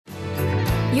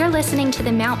You're listening to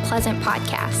the Mount Pleasant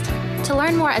Podcast. To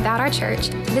learn more about our church,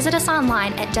 visit us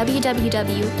online at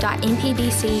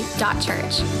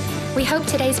www.mpbc.church. We hope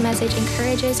today's message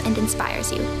encourages and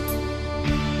inspires you.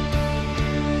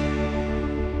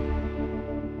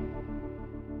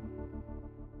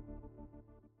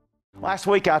 Last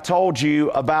week I told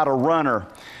you about a runner,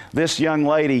 this young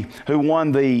lady who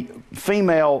won the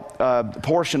female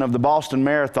portion of the Boston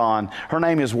Marathon. Her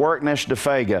name is Worknesh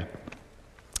Defega.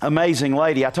 Amazing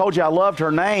lady. I told you I loved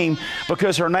her name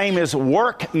because her name is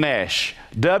Worknesh,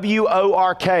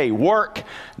 W-O-R-K,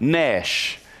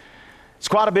 Worknesh. It's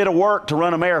quite a bit of work to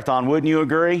run a marathon, wouldn't you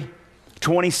agree?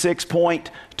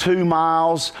 26.2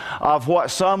 miles of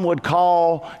what some would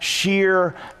call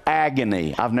sheer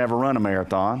agony. I've never run a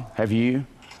marathon, have you?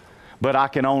 But I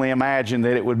can only imagine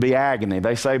that it would be agony.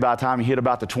 They say by the time you hit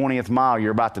about the 20th mile,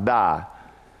 you're about to die.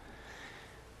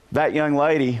 That young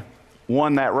lady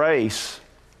won that race.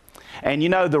 And you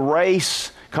know, the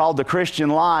race called the Christian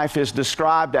life is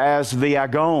described as the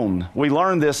agon. We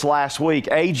learned this last week,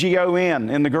 A-G-O-N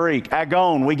in the Greek,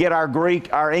 agon. We get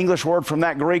our English word from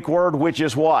that Greek word, which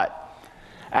is what?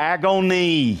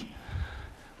 Agony.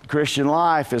 The Christian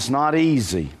life is not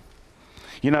easy.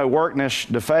 You know, Worknesh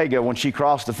Defega, when she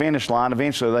crossed the finish line,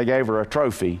 eventually they gave her a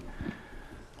trophy.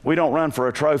 We don't run for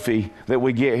a trophy that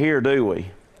we get here, do we?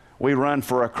 We run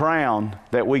for a crown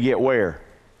that we get where?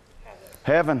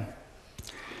 Heaven.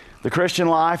 The Christian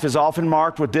life is often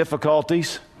marked with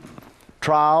difficulties,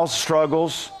 trials,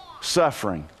 struggles,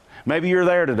 suffering. Maybe you're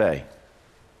there today.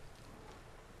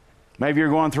 Maybe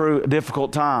you're going through a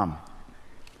difficult time,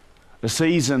 a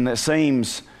season that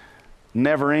seems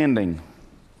never ending.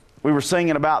 We were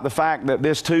singing about the fact that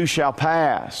this too shall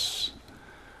pass.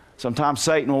 Sometimes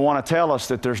Satan will want to tell us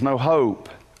that there's no hope,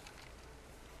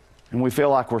 and we feel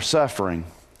like we're suffering.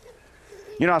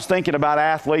 You know, I was thinking about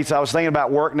athletes. I was thinking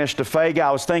about Worknesh Defega.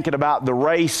 I was thinking about the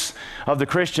race of the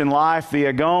Christian life, the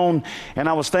agon, and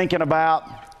I was thinking about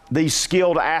these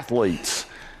skilled athletes.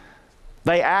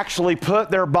 They actually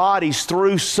put their bodies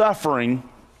through suffering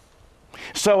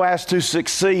so as to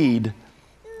succeed,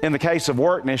 in the case of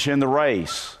Worknesh, in the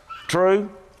race.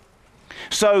 True?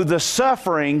 So the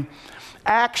suffering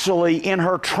actually in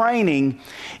her training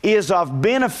is of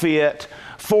benefit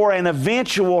for an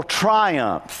eventual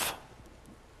triumph.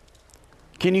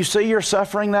 Can you see your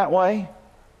suffering that way?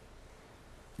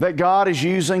 That God is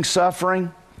using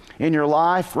suffering in your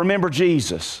life? Remember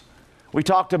Jesus. We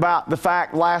talked about the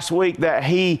fact last week that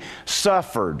He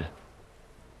suffered.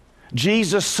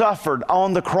 Jesus suffered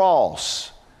on the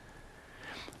cross.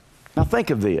 Now think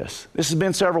of this. This has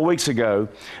been several weeks ago.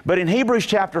 But in Hebrews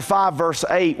chapter 5, verse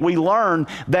 8, we learn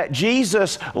that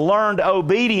Jesus learned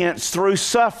obedience through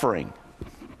suffering.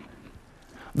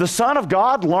 The Son of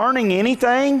God learning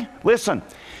anything? Listen,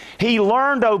 He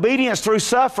learned obedience through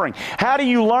suffering. How do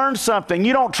you learn something?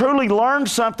 You don't truly learn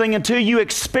something until you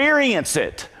experience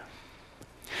it.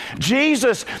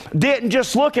 Jesus didn't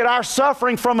just look at our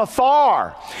suffering from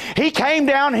afar. He came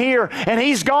down here and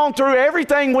He's gone through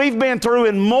everything we've been through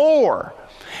and more.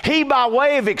 He, by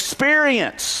way of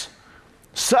experience,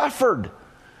 suffered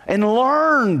and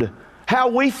learned how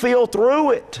we feel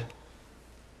through it.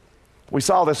 We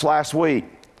saw this last week.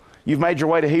 You've made your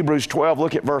way to Hebrews 12.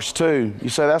 Look at verse 2. You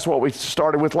say, that's what we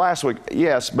started with last week.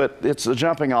 Yes, but it's a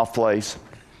jumping off place.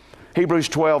 Hebrews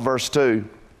 12, verse 2.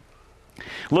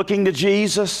 Looking to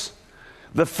Jesus,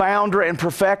 the founder and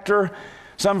perfecter,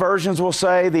 some versions will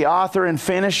say the author and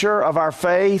finisher of our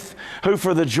faith, who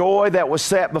for the joy that was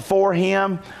set before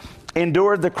Him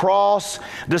endured the cross,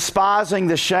 despising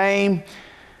the shame.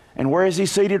 And where is He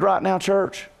seated right now,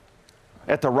 church?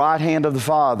 At the right hand of the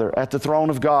Father, at the throne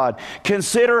of God.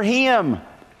 Consider Him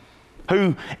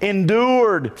who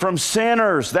endured from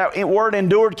sinners. That word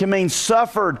endured can mean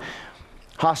suffered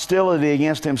hostility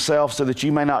against Himself, so that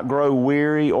you may not grow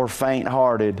weary or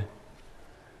faint-hearted.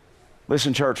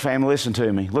 Listen, church family, listen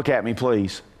to me. Look at me,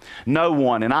 please. No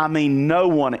one, and I mean no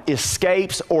one,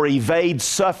 escapes or evades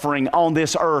suffering on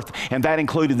this earth, and that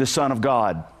included the Son of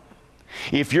God.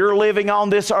 If you're living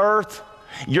on this earth,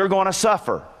 you're going to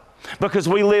suffer. Because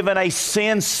we live in a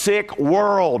sin-sick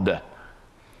world,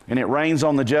 and it rains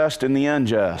on the just and the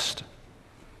unjust.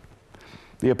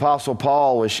 The Apostle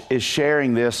Paul is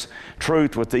sharing this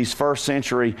truth with these first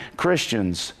century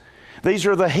Christians. These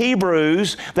are the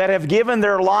Hebrews that have given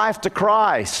their life to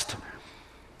Christ,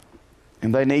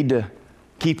 and they need to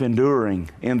keep enduring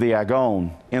in the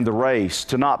agon, in the race,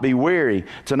 to not be weary,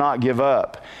 to not give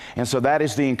up. And so that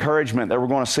is the encouragement that we're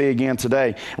going to see again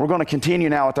today. We're going to continue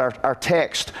now with our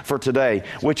text for today,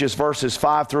 which is verses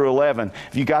 5 through 11.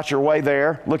 If you got your way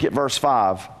there, look at verse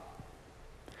 5.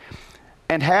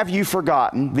 And have you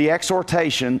forgotten the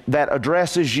exhortation that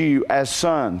addresses you as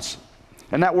sons?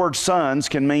 And that word sons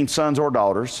can mean sons or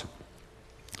daughters.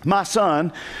 My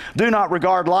son, do not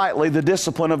regard lightly the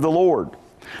discipline of the Lord,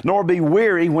 nor be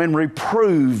weary when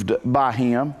reproved by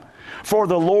him. For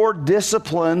the Lord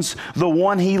disciplines the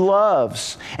one he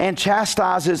loves and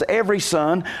chastises every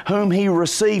son whom he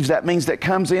receives. That means that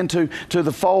comes into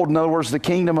the fold, in other words, the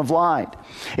kingdom of light.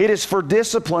 It is for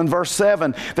discipline, verse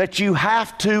 7, that you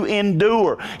have to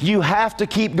endure. You have to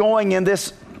keep going in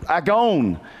this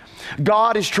agon.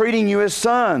 God is treating you as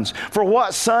sons. For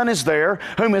what son is there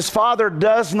whom his father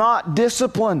does not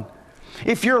discipline?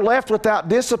 If you're left without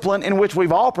discipline, in which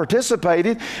we've all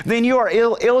participated, then you are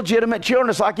illegitimate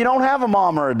children. It's like you don't have a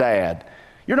mom or a dad.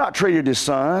 You're not treated as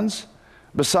sons.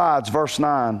 Besides, verse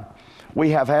 9,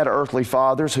 we have had earthly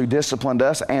fathers who disciplined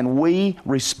us, and we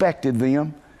respected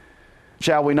them.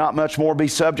 Shall we not much more be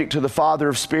subject to the Father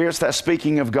of spirits, that's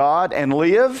speaking of God, and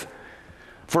live?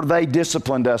 For they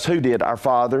disciplined us. Who did? Our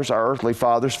fathers, our earthly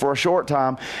fathers, for a short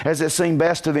time, as it seemed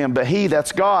best to them. But He,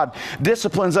 that's God,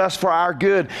 disciplines us for our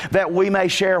good, that we may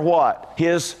share what?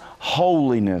 His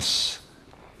holiness.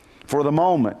 For the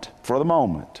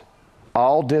moment,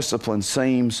 all discipline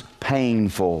seems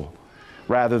painful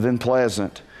rather than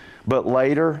pleasant. But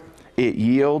later, it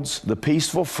yields the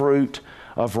peaceful fruit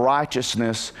of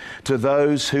righteousness to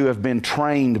those who have been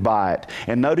trained by it.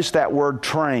 And notice that word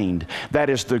trained. That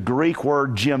is the Greek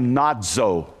word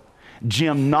gymnazo.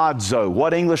 Gymnazo.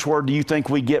 What English word do you think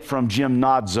we get from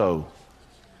gymnazo?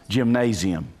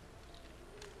 Gymnasium.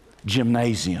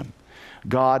 Gymnasium.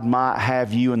 God might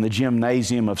have you in the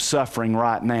gymnasium of suffering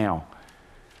right now,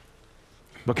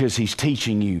 because He's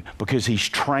teaching you, because He's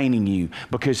training you,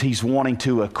 because He's wanting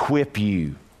to equip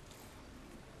you.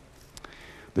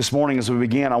 This morning as we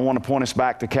begin, I want to point us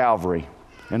back to Calvary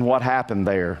and what happened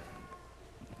there.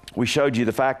 We showed you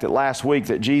the fact that last week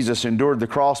that Jesus endured the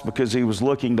cross because He was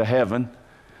looking to heaven.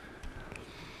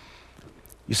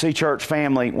 You see, church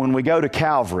family, when we go to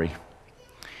Calvary,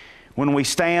 when we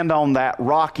stand on that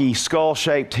rocky,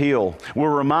 skull-shaped hill,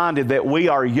 we're reminded that we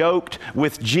are yoked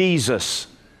with Jesus.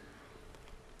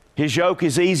 His yoke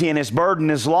is easy and His burden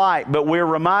is light, but we're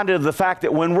reminded of the fact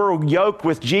that when we're yoked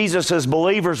with Jesus as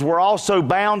believers, we're also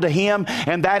bound to Him,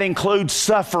 and that includes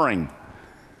suffering.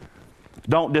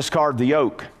 Don't discard the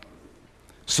yoke.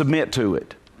 Submit to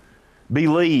it.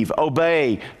 Believe,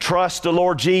 obey, trust the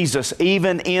Lord Jesus,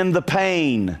 even in the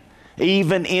pain,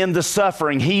 even in the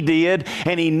suffering. He did,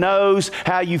 and He knows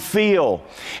how you feel.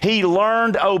 He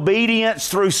learned obedience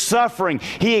through suffering.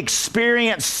 He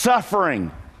experienced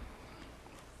suffering.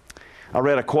 I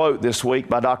read a quote this week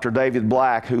by Dr. David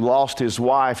Black, who lost his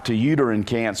wife to uterine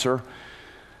cancer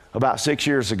about 6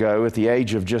 years ago at the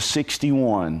age of just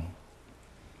 61.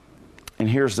 And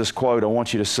here's this quote. I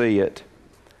want you to see it.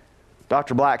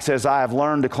 Dr. Black says, "I have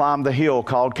learned to climb the hill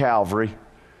called Calvary,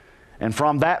 and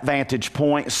from that vantage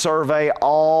point survey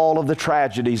all of the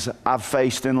tragedies I've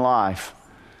faced in life.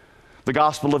 The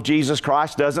gospel of Jesus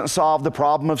Christ doesn't solve the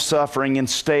problem of suffering.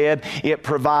 Instead, it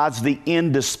provides the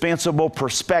indispensable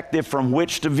perspective from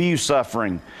which to view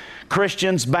suffering.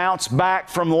 Christians bounce back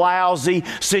from lousy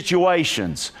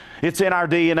situations. It's in our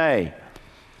DNA.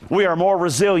 We are more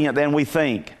resilient than we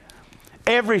think.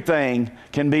 Everything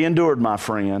can be endured, my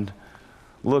friend,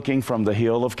 looking from the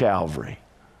hill of Calvary."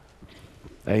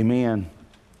 Amen.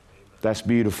 That's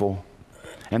beautiful.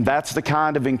 And that's the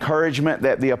kind of encouragement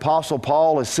that the Apostle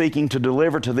Paul is seeking to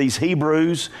deliver to these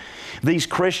Hebrews, these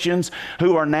Christians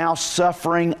who are now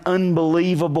suffering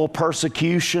unbelievable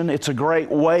persecution. It's a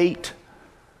great weight.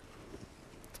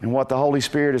 And what the Holy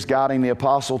Spirit is guiding the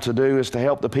Apostle to do is to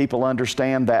help the people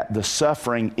understand that the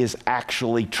suffering is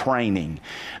actually training.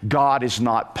 God is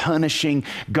not punishing.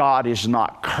 God is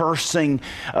not cursing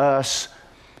us.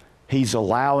 He's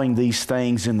allowing these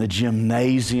things in the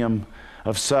gymnasium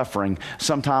of suffering.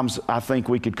 Sometimes I think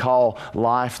we could call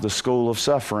life the school of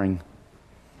suffering,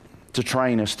 to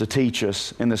train us, to teach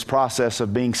us in this process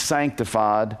of being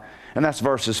sanctified. And that's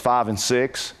verses 5 and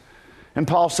 6. And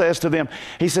Paul says to them,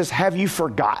 he says, "Have you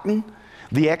forgotten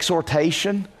the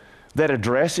exhortation that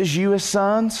addresses you as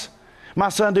sons? My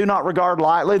son, do not regard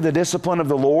lightly the discipline of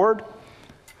the Lord,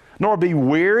 nor be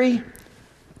weary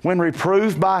when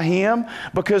reproved by Him,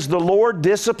 because the Lord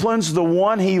disciplines the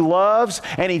one He loves,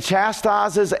 and He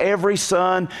chastises every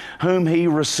son whom He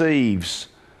receives."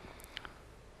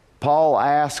 Paul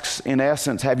asks, in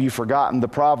essence, have you forgotten the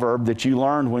proverb that you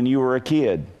learned when you were a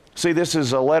kid? See, this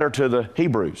is a letter to the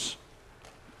Hebrews,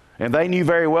 and they knew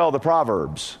very well the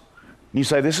Proverbs. You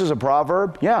say, this is a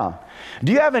proverb? Yeah.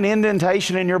 Do you have an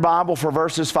indentation in your Bible for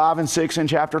verses 5 and 6 in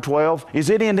chapter 12? Is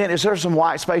it indented? Is there some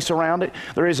white space around it?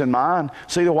 There is in mine.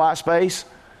 See the white space?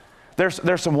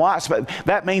 There's some white space.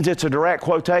 That means it's a direct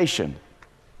quotation.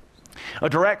 A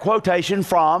direct quotation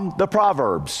from the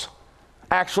Proverbs.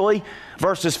 Actually,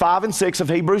 verses 5 and 6 of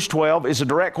Hebrews 12 is a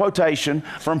direct quotation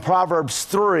from Proverbs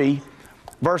 3,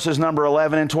 verses number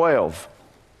 11 and 12.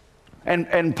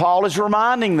 And Paul is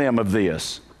reminding them of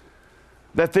this.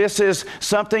 That this is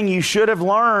something you should have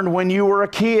learned when you were a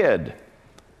kid.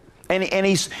 And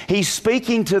he's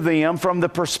speaking to them from the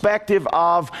perspective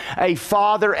of a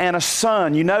father and a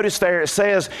son. You notice there it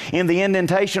says in the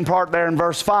indentation part there in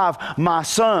verse 5, my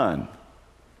son.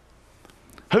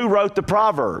 Who wrote the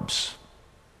Proverbs?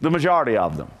 The majority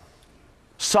of them.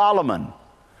 Solomon.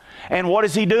 And what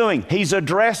is he doing? He's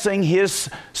addressing his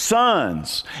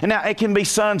sons. And now it can be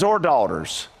sons or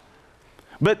daughters.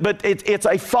 But it's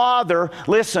a father,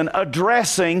 listen,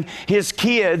 addressing his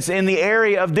kids in the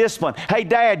area of discipline. Hey,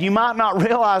 Dad, you might not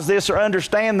realize this or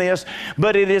understand this,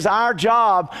 but it is our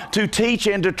job to teach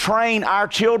and to train our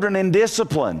children in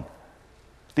discipline.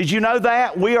 Did you know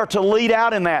that? We are to lead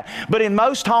out in that. But in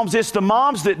most homes, it's the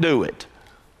moms that do it.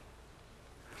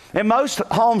 In most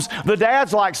homes, the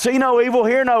dad's like, see no evil,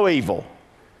 hear no evil.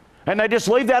 And they just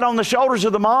leave that on the shoulders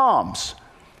of the moms.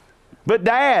 But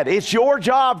Dad, it's your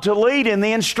job to lead in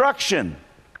the instruction.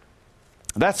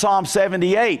 That's Psalm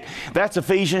 78. That's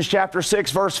Ephesians chapter 6,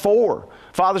 verse 4.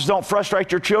 Fathers, don't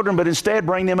frustrate your children, but instead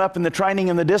bring them up in the training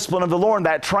and the discipline of the Lord. And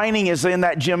that training is in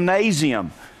that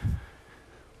gymnasium.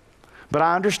 But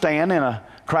I understand in a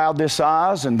crowd this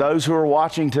size and those who are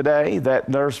watching today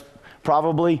that there's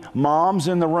probably moms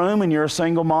in the room and you're a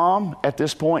single mom at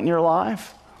this point in your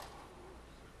life.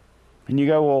 And you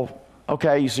go, well,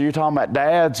 okay, so you're talking about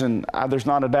dads and there's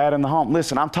not a dad in the home.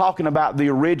 Listen, I'm talking about the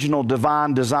original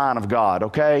divine design of God,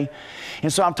 okay?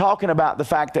 And so I'm talking about the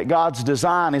fact that God's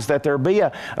design is that there be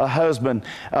a husband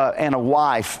and a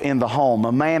wife in the home,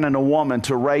 a man and a woman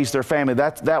to raise their family.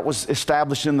 That was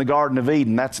established in the Garden of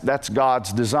Eden. That's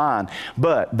God's design.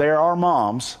 But there are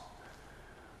moms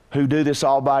who do this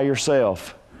all by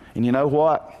yourself. And you know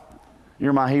what?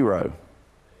 You're my hero.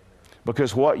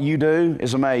 Because what you do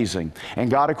is amazing.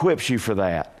 And God equips you for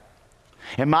that.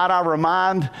 And might I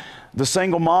remind the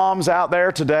single moms out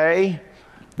there today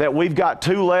that we've got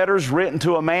 2 letters written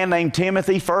to a man named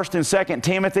Timothy, 1st and 2nd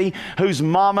Timothy, whose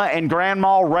mama and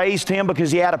grandma raised him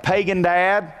because he had a pagan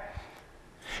dad.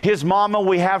 His mama,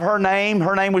 we have her name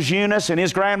was Eunice, and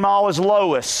his grandma was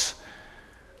Lois.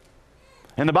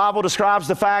 And the Bible describes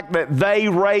the fact that they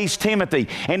raised Timothy,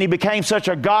 and he became such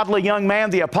a godly young man.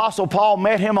 The Apostle Paul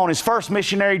met him on his first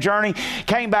missionary journey,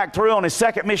 came back through on his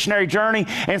second missionary journey,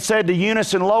 and said to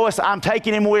Eunice and Lois, I'm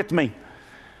taking him with me.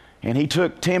 And he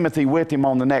took Timothy with him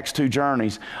on the next 2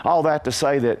 journeys. All that to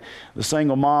say that the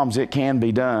single moms, it can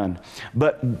be done.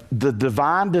 But the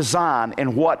divine design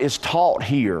and what is taught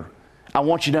here, I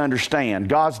want you to understand.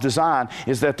 God's design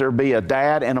is that there be a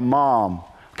dad and a mom,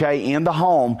 okay, in the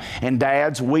home. And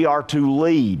dads, we are to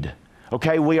lead.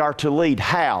 Okay, we are to lead.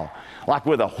 How? Like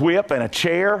with a whip and a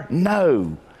chair?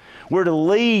 No. We're to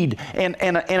lead in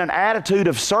an attitude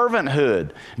of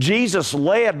servanthood. Jesus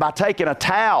led by taking a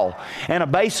towel and a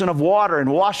basin of water and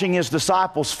washing his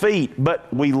disciples' feet.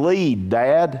 But we lead,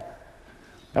 Dad.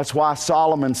 That's why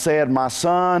Solomon said, my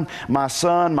son, my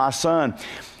son, my son.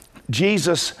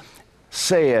 Jesus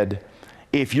said,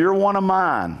 if you're one of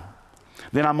mine,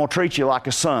 then I'm going to treat you like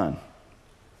a son.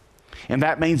 And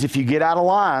that means if you get out of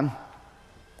line,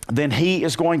 then he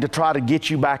is going to try to get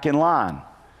you back in line.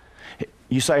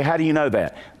 You say, how do you know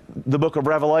that? The book of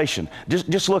Revelation.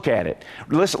 Just look at it.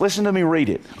 Listen to me read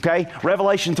it, okay?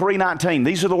 Revelation 3:19.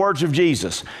 These are the words of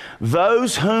Jesus.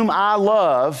 Those whom I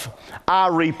love, I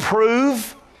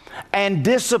reprove and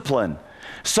discipline.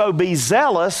 So be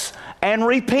zealous and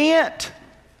repent.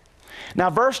 Now,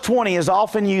 verse 20 is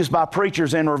often used by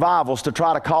preachers in revivals to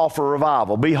try to call for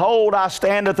revival. Behold, I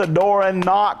stand at the door and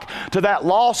knock to that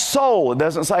lost soul. It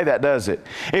doesn't say that, does it?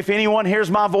 If anyone hears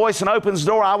my voice and opens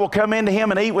the door, I will come into him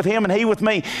and eat with him and he with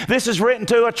me. This is written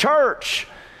to a church.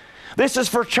 This is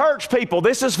for church people.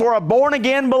 This is for a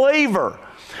born-again believer.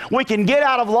 We can get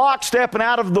out of lockstep and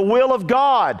out of the will of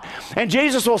God. And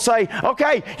Jesus will say,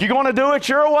 okay, you're going to do it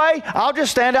your way? I'll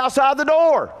just stand outside the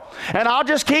door. And I'll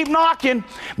just keep knocking.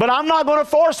 But I'm not going to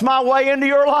force my way into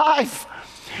your life.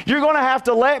 You're going to have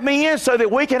to let me in so that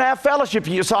we can have fellowship.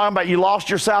 You're talking about you lost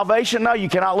your salvation? No, you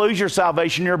cannot lose your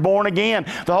salvation. You're born again.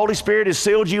 The Holy Spirit has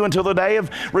sealed you until the day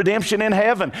of redemption in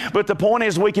heaven. But the point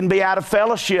is we can be out of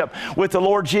fellowship with the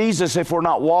Lord Jesus if we're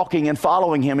not walking and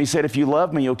following him. He said, if you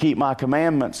love me, you'll keep my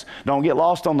commandments. Don't get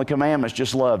lost on the commandments.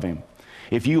 Just love him.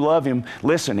 If you love Him,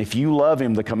 listen, if you love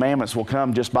Him, the commandments will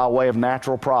come just by way of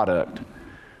natural product.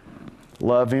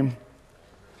 Love Him.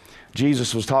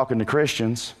 Jesus was talking to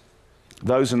Christians,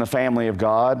 those in the family of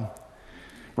God.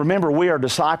 Remember, we are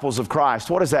disciples of Christ.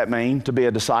 What does that mean, to be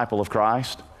a disciple of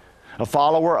Christ? A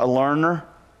follower, a learner.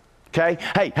 Okay?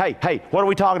 Hey, what are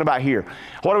we talking about here?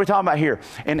 What are we talking about here?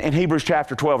 In Hebrews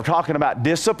chapter 12, we're talking about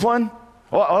discipline.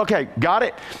 Oh, okay, got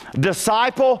it?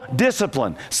 Disciple,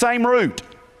 discipline, same root.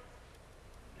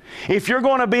 If you're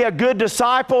going to be a good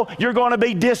disciple, you're going to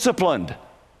be disciplined.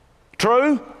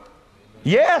 True?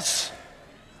 Yes.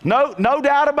 No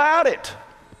doubt about it.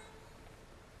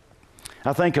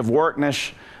 I think of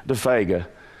Worknish DeFega,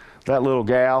 that little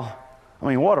gal. I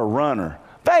mean, what a runner.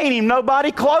 There ain't even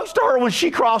nobody close to her when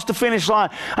she crossed the finish line.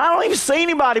 I don't even see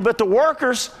anybody but the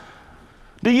workers.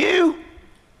 Do you?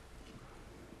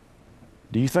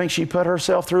 Do you think she put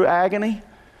herself through agony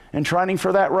in training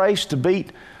for that race to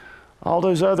beat all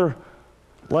those other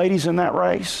ladies in that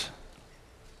race?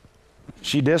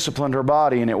 She disciplined her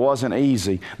body, and it wasn't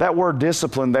easy. That word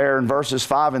discipline there in verses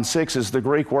 5 and 6 is the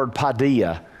Greek word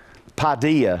paideia.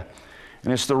 Paideia.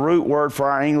 And it's the root word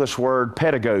for our English word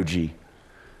pedagogy.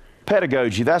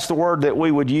 Pedagogy, that's the word that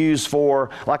we would use for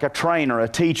like a trainer, a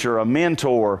teacher, a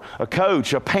mentor, a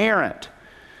coach, a parent.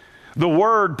 The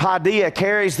word paideia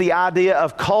carries the idea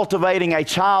of cultivating a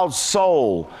child's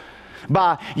soul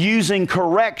by using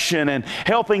correction and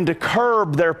helping to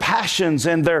curb their passions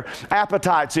and their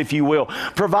appetites, if you will,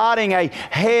 providing a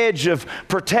hedge of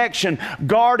protection,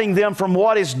 guarding them from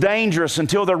what is dangerous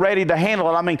until they're ready to handle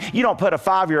it. I mean, you don't put a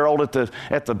 5-year-old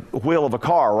at the wheel of a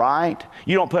car, right?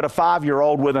 You don't put a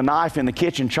 5-year-old with a knife in the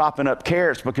kitchen chopping up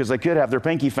carrots because they could have their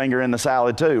pinky finger in the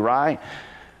salad too, right?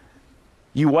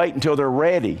 You wait until they're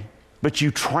ready, but you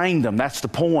train them. That's the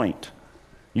point.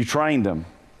 You train them.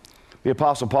 The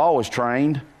Apostle Paul was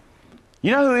trained.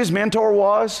 You know who his mentor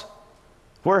was?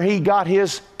 Where he got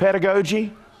his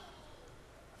pedagogy?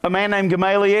 A man named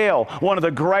Gamaliel, one of the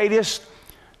greatest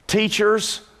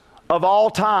teachers of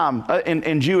all time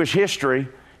in Jewish history.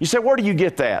 You say, where do you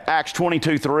get that? Acts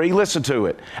 22:3. Listen to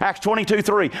it. Acts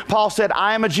 22:3. Paul said,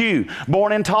 I am a Jew,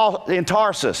 born in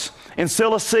Tarsus, in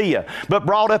Cilicia, but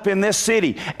brought up in this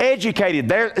city, educated.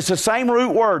 There, it's the same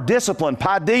root word, discipline,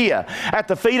 paideia, at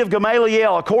the feet of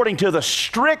Gamaliel, according to the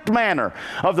strict manner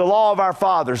of the law of our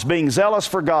fathers, being zealous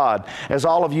for God, as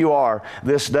all of you are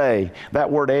this day. That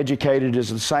word educated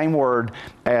is the same word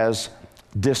as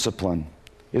discipline.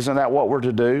 Isn't that what we're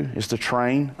to do, is to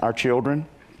train our children?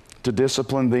 To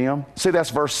discipline them. See,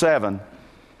 that's verse 7.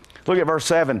 Look at verse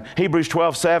 7, Hebrews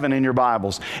 12:7 in your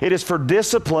Bibles. It is for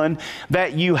discipline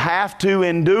that you have to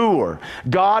endure.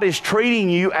 God is treating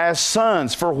you as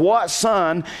sons. For what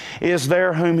son is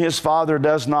there whom his father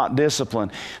does not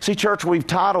discipline? See, church, we've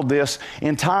titled this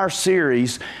entire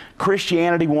series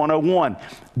Christianity 101.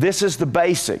 This is the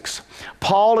basics.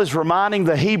 Paul is reminding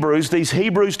the Hebrews, these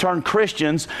Hebrews turned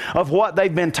Christians, of what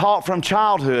they've been taught from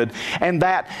childhood, and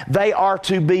that they are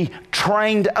to be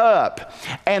trained up.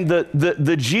 And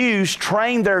the Jews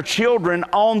trained their children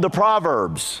on the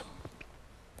Proverbs.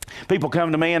 People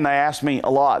come to me and they ask me a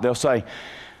lot. They'll say,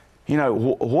 you know,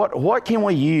 what can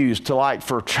we use to like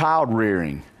for child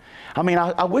rearing? I mean,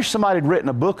 I wish somebody had written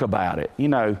a book about it, you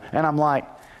know. And I'm like,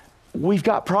 we've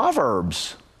got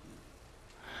Proverbs.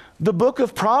 The book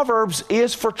of Proverbs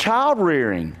is for child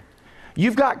rearing.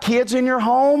 You've got kids in your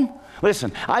home.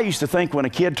 Listen, I used to think when a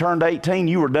kid turned 18,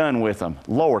 you were done with them.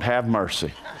 Lord have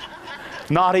mercy.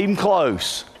 Not even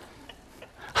close.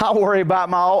 I worry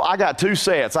about I got 2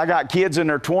 sets. I got kids in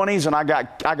their 20s and I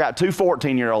got 2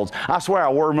 14-year-olds. I swear I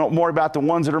worry more about the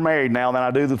ones that are married now than I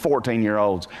do the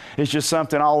 14-year-olds. It's just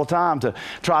something all the time to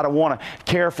try to want to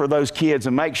care for those kids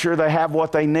and make sure they have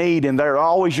what they need, and they're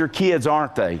always your kids,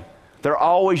 aren't they? They're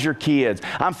always your kids.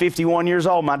 I'm 51 years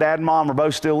old. My dad and mom are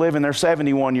both still living. They're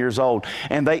 71 years old.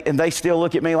 And they still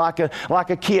look at me like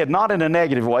a kid, not in a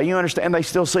negative way. You understand? They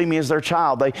still see me as their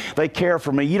child. They care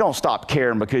for me. You don't stop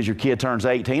caring because your kid turns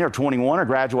 18 or 21 or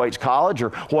graduates college or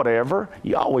whatever.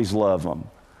 You always love them.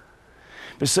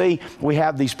 But see, we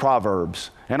have these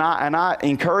Proverbs. And I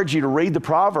encourage you to read the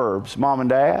Proverbs, Mom and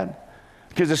Dad,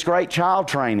 because it's great child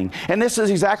training. And this is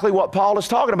exactly what Paul is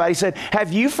talking about. He said,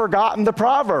 have you forgotten the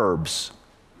Proverbs?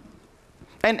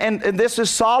 And this is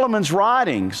Solomon's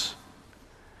writings.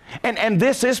 And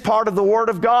this is part of the Word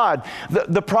of God.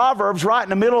 The Proverbs right in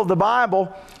the middle of the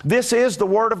Bible, this is the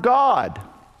Word of God.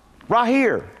 Right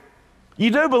here.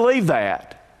 You do believe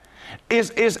that.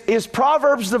 Is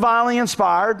Proverbs divinely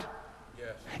inspired?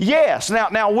 Yes.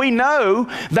 Now we know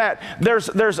that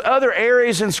there's other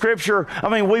areas in Scripture. I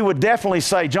mean, we would definitely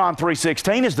say John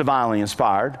 3:16 is divinely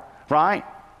inspired, right?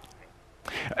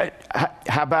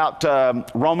 How about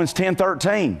Romans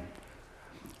 10:13?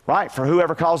 Right? For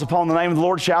whoever calls upon the name of the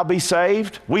Lord shall be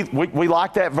saved. We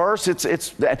like that verse.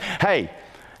 Hey,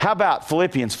 how about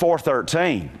Philippians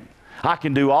 4:13? I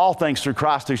can do all things through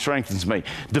Christ who strengthens me.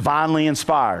 Divinely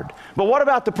inspired. But what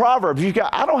about the Proverbs?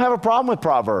 I don't have a problem with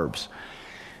Proverbs.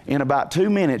 In about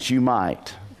 2 minutes, you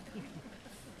might.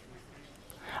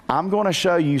 I'm going to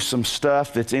show you some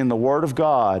stuff that's in the Word of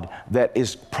God that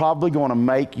is probably going to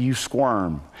make you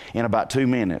squirm in about 2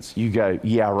 minutes. You go,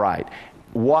 yeah, right.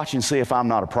 Watch and see if I'm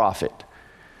not a prophet.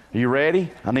 Are you ready?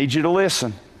 I need you to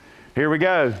listen. Here we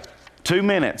go. 2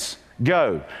 minutes.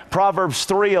 Go. Proverbs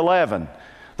 3:11.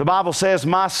 The Bible says,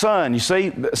 my son, you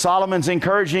see, Solomon's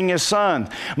encouraging his son.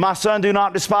 My son, do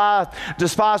not despise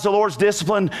the Lord's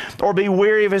discipline or be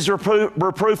weary of his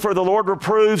reproof, for the Lord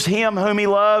reproves him whom he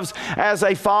loves as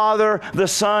a father, the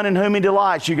son in whom he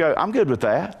delights. You go, I'm good with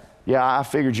that. Yeah, I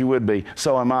figured you would be.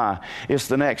 So am I. It's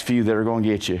the next few that are going to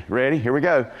get you. Ready? Here we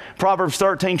go. Proverbs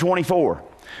 13:24.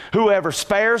 Whoever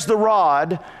spares the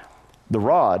rod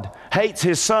hates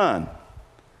his son.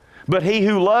 But he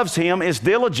who loves him is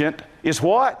diligent, is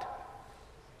what?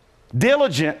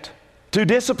 Diligent to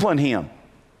discipline him.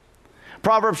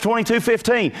 Proverbs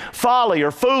 22:15. Folly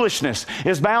or foolishness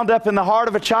is bound up in the heart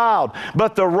of a child,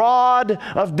 but the rod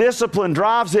of discipline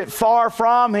drives it far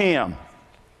from him.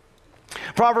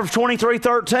 Proverbs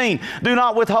 23:13. Do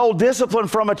not withhold discipline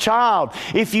from a child.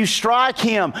 If you strike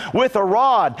him with a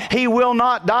rod, he will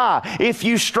not die. If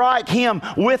you strike him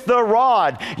with the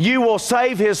rod, you will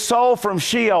save his soul from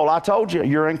Sheol. I told you,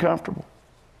 you're uncomfortable.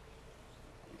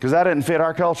 Because that doesn't fit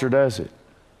our culture, does it?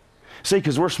 See,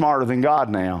 because we're smarter than God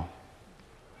now.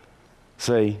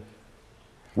 See,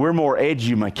 we're more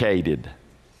educated,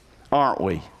 aren't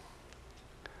we?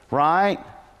 Right?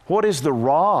 What is the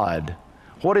rod?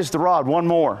 What is the rod? One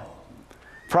more.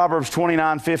 Proverbs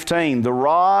 29:15. The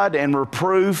rod and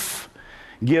reproof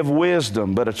give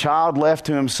wisdom, but a child left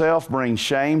to himself brings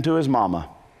shame to his mama.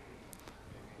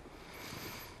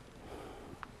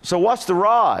 So what's the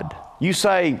rod? You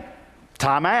say,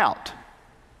 time out.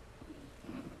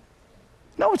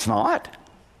 No, it's not.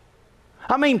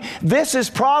 I mean, this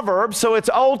is Proverbs, so it's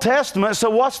Old Testament.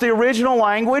 So what's the original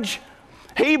language?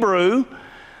 Hebrew.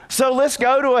 So let's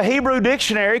go to a Hebrew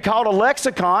dictionary called a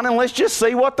lexicon and let's just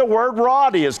see what the word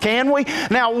rod is, can we?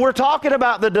 Now, we're talking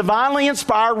about the divinely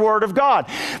inspired Word of God.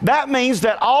 That means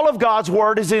that all of God's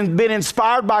Word has been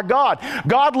inspired by God.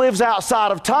 God lives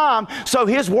outside of time, so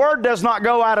His Word does not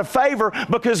go out of favor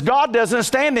because God doesn't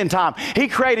stand in time. He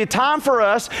created time for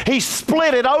us. He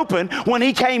split it open when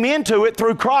He came into it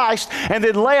through Christ and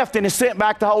then left and has sent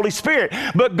back the Holy Spirit.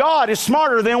 But God is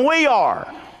smarter than we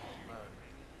are.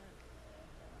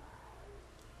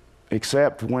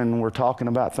 Except when we're talking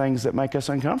about things that make us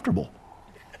uncomfortable.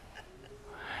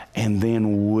 And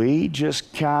then we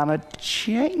just kind of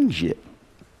change it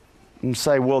and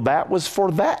say, well, that was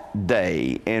for that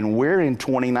day, and we're in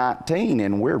 2019,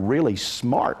 and we're really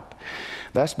smart.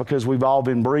 That's because we've all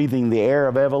been breathing the air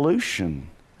of evolution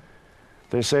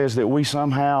that says that we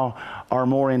somehow are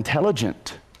more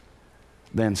intelligent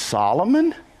than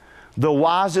Solomon, the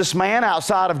wisest man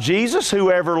outside of Jesus who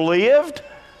ever lived.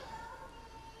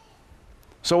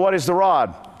 So what is the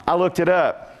rod? I looked it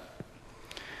up.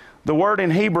 The word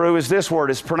in Hebrew is this word.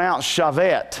 It's pronounced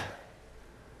shavet.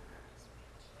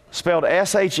 Spelled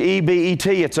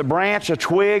S-H-E-B-E-T. It's a branch, a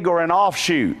twig, or an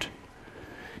offshoot.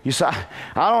 You say,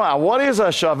 I don't know, what is a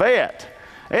shavet?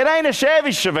 It ain't a Chevy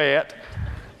Chevette.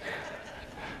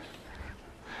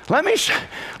 Let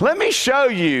me show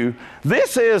you.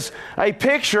 This is a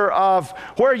picture of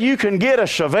where you can get a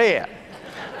Chevette.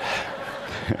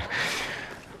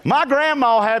 My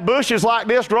grandma had bushes like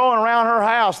this growing around her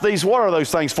house. These, what are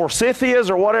those things?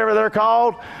 Forsythias or whatever they're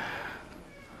called.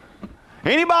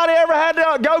 Anybody ever had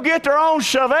to go get their own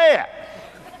Chevette?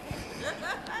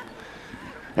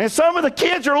 And some of the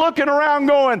kids are looking around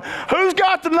going, who's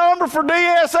got the number for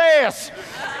DSS?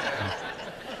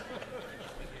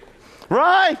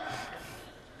 Right?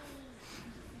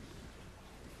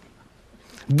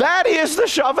 That is the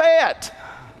Chevette.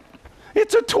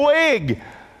 It's a twig.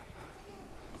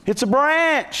 It's a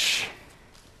branch.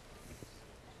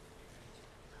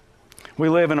 We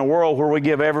live in a world where we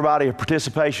give everybody a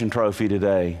participation trophy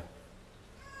today.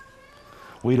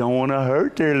 We don't want to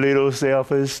hurt their little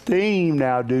self-esteem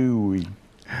now, do we?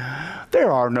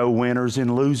 There are no winners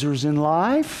and losers in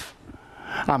life.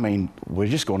 I mean, we're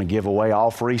just going to give away all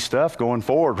free stuff going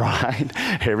forward, right?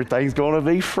 Everything's going to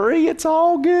be free. It's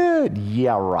all good.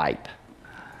 Yeah, right.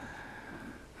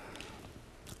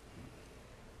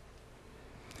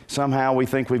 Somehow we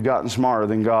think we've gotten smarter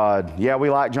than God. Yeah, we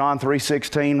like John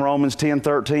 3:16, Romans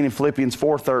 10:13, and Philippians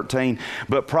 4:13.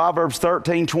 But Proverbs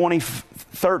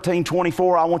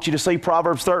 13:24, I want you to see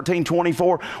Proverbs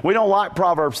 13:24. We don't like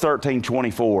Proverbs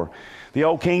 13:24. The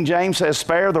old King James says,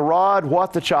 spare the rod,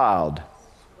 what the child?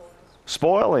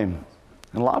 Spoil him.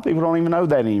 And a lot of people don't even know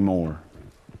that anymore.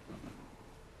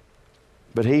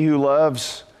 But he who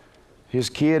loves his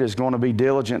kid is going to be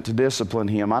diligent to discipline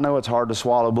him. I know it's hard to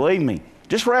swallow. Believe me.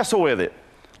 Just wrestle with it.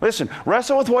 Listen,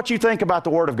 wrestle with what you think about the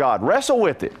Word of God. Wrestle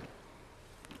with it.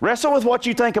 Wrestle with what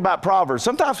you think about Proverbs.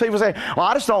 Sometimes people say, well,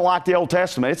 I just don't like the Old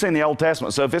Testament. It's in the Old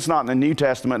Testament, so if it's not in the New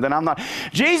Testament, then I'm not.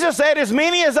 Jesus said, as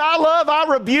many as I love, I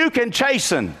rebuke and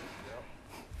chasten.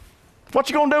 What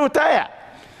you going to do with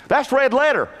that? That's red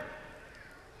letter.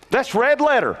 That's red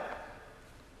letter.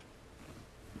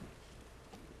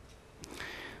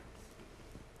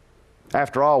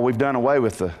 After all, we've done away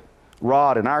with the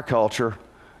rod in our culture,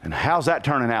 and how's that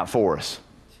turning out for us?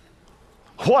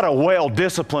 What a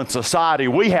well-disciplined society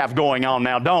we have going on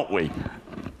now, don't we?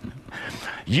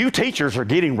 You teachers are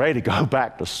getting ready to go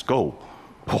back to school.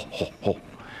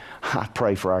 I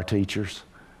pray for our teachers.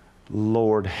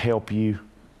 Lord, help you.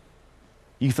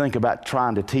 You think about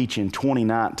trying to teach in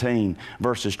 2019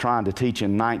 versus trying to teach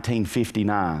in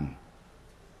 1959.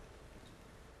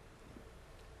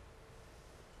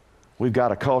 We've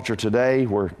got a culture today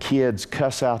where kids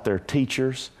cuss out their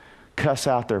teachers, cuss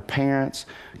out their parents,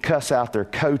 cuss out their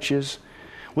coaches.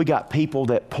 We got people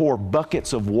that pour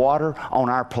buckets of water on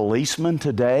our policemen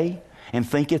today and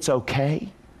think it's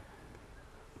okay.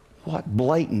 What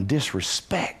blatant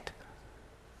disrespect.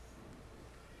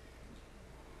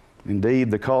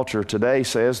 Indeed, the culture today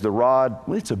says the rod,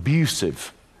 well, it's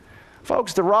abusive.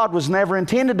 Folks, the rod was never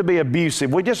intended to be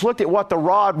abusive. We just looked at what the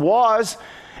rod was.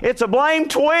 It's a blame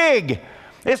twig.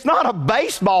 It's not a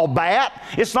baseball bat.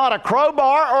 It's not a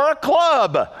crowbar or a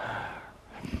club.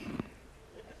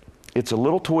 It's a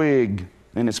little twig,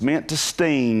 and it's meant to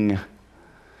sting.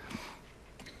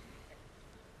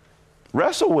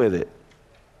 Wrestle with it.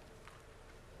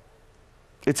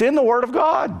 It's in the Word of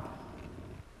God.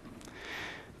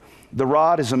 The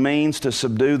rod is a means to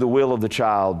subdue the will of the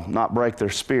child, not break their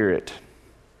spirit.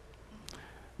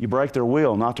 You break their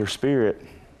will, not their spirit.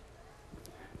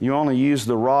 You only use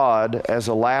the rod as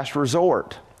a last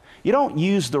resort. You don't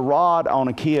use the rod on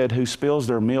a kid who spills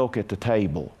their milk at the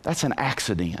table. That's an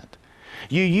accident.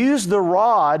 You use the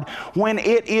rod when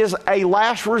it is a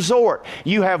last resort.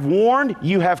 You have warned,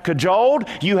 you have cajoled,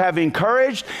 you have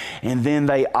encouraged, and then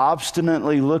they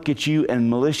obstinately look at you and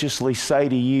maliciously say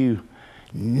to you,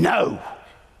 no.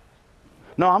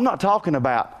 No, I'm not talking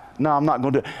about, no, I'm not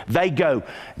going to do it. They go,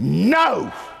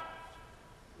 no.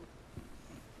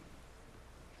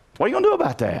 What are you going to do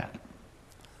about that?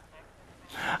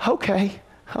 Okay.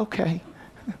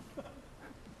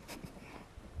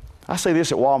 I say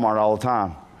this at Walmart all the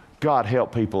time. God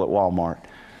help people at Walmart.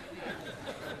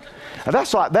 Now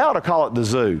that's like, they ought to call it the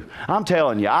zoo. I'm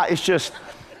telling you, it's just,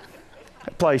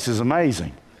 that place is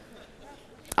amazing.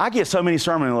 I get so many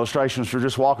sermon illustrations for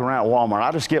just walking around at Walmart.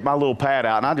 I just get my little pad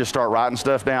out and I just start writing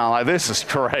stuff down like, this is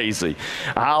crazy.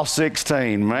 Aisle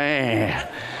 16, man.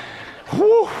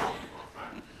 Whew.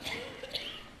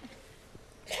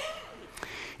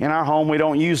 In our home, we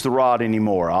don't use the rod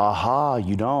anymore. Aha,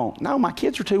 you don't. No, my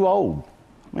kids are too old.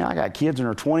 I mean, I got kids in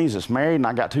their 20s that's married, and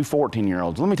I got two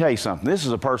 14-year-olds. Let me tell you something. This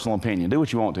is a personal opinion. Do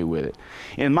what you want to with it.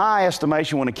 In my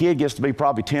estimation, when a kid gets to be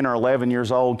probably 10 or 11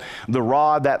 years old, the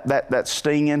rod, that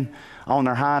stinging on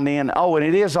their hind end, oh, and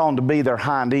it is on to be their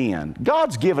hind end.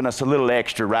 God's given us a little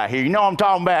extra right here. You know what I'm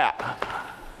talking about?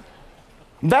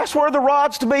 That's where the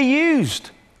rod's to be used.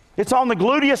 It's on the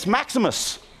gluteus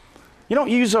maximus. You don't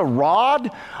use a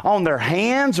rod on their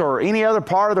hands or any other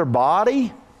part of their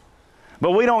body.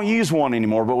 But we don't use one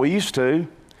anymore, but we used to.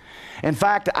 In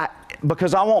fact,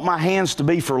 because I want my hands to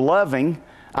be for loving,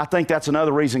 I think that's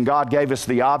another reason God gave us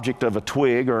the object of a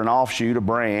twig or an offshoot, a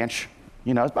branch.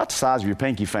 You know, it's about the size of your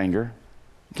pinky finger.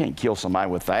 You can't kill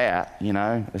somebody with that, you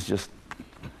know. It's just,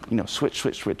 you know, switch,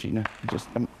 you know.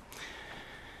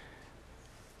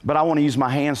 But I want to use my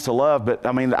hands to love. But,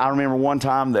 I mean, I remember one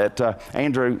time that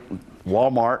Andrew,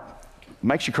 Walmart,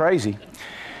 makes you crazy.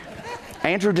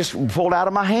 Andrew just pulled out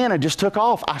of my hand and just took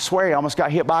off. I swear he almost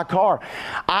got hit by a car.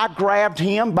 I grabbed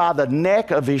him by the neck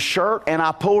of his shirt and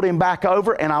I pulled him back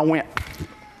over and I went,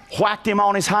 whacked him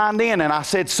on his hind end. And I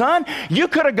said, son, you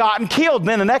could have gotten killed. And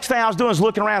then the next thing I was doing is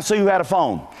looking around to see who had a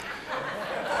phone.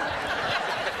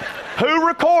 Who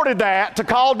recorded that to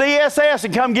call DSS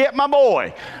and come get my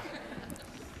boy?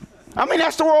 I mean,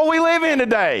 that's the world we live in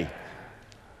today.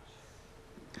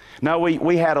 No,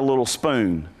 we had a little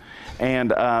spoon. and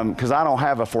because I don't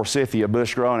have a forsythia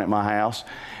bush growing at my house.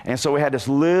 And so we had this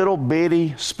little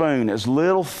bitty spoon, this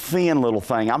little thin little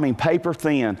thing. I mean, paper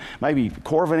thin, maybe a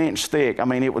quarter of an inch thick. I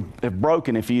mean, it would have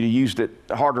broken if you'd have used it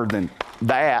harder than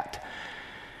that.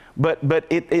 But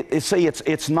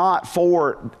it's not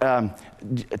for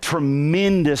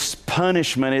tremendous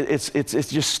punishment. It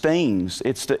just stings.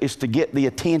 It's to get the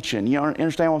attention. You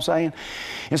understand what I'm saying?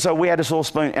 And so we had this little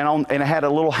spoon, and it had a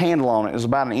little handle on it. It was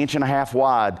about 1.5 inches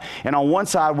wide. And on one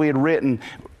side we had written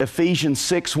Ephesians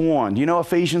 6:1. Do you know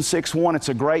Ephesians 6:1? It's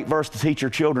a great verse to teach your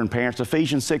children, parents.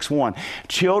 Ephesians 6:1.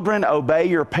 Children, obey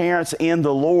your parents in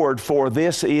the Lord, for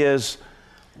this is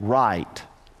right.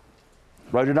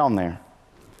 Wrote it on there.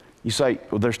 You say,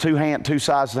 well, there's two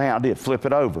sides to the hand. I did. Flip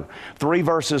it over. 3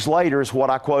 verses later is what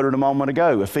I quoted a moment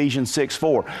ago, Ephesians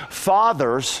 6:4.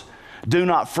 Fathers, do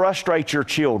not frustrate your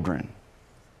children,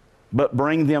 but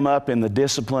bring them up in the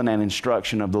discipline and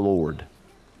instruction of the Lord.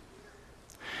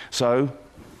 So,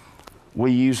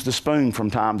 we use the spoon from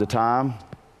time to time.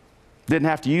 Didn't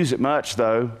have to use it much,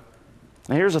 though.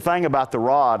 And here's the thing about the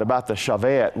rod, about the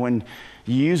shavet. When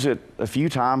you use it a few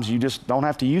times, you just don't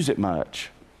have to use it much.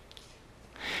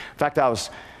 In fact, I was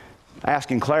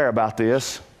asking Claire about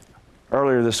this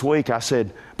earlier this week. I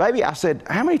said, baby,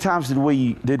 how many times did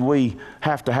we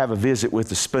have to have a visit with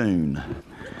the spoon?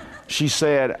 She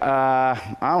said,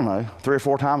 I don't know, 3 or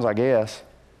 4 times, I guess.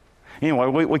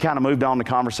 Anyway, we kind of moved on the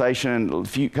conversation, and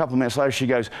a couple of minutes later, she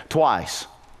goes, twice.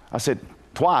 I said,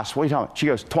 twice? What are you talking about? She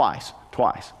goes, twice.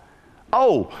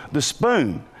 Oh, the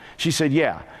spoon. She said,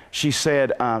 yeah. She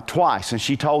said, twice, and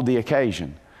she told the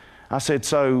occasion. I said,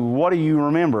 so what do you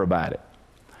remember about it?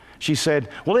 She said,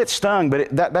 well, it stung, but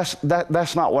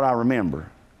that's not what I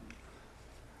remember.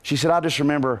 She said, I just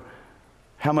remember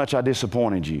how much I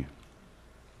disappointed you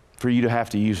for you to have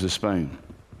to use the spoon.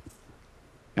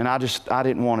 And I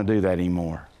didn't want to do that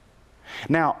anymore.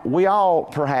 Now, we all,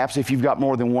 perhaps, if you've got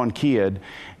more than one kid,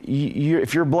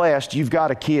 if you're blessed, you've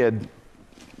got a kid,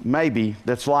 maybe,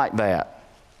 that's like that.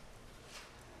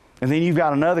 And then you've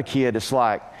got another kid that's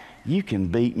like, you can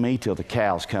beat me till the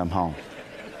cows come home.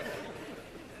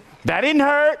 That didn't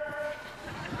hurt.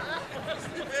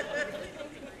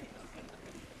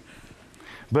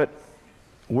 But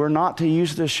we're not to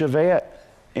use the shavet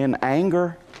in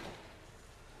anger.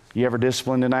 You ever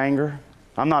disciplined in anger?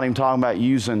 I'm not even talking about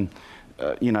using,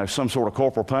 some sort of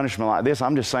corporal punishment like this.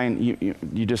 I'm just saying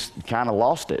you just kind of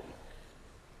lost it.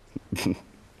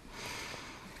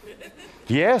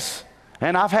 Yes.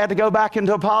 And I've had to go back and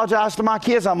to apologize to my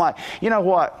kids. I'm like, you know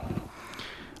what?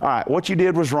 All right, what you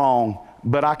did was wrong,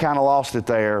 but I kind of lost it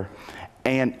there.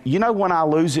 And you know when I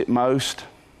lose it most?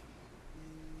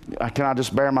 Can I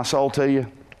just bare my soul to you?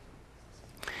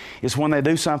 It's when they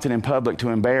do something in public to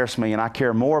embarrass me, and I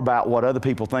care more about what other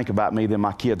people think about me than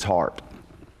my kid's heart.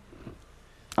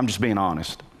 I'm just being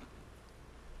honest.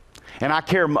 And I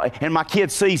care, and my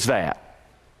kid sees that.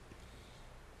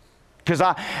 Because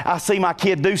I see my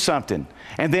kid do something,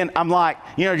 and then I'm like,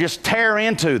 just tear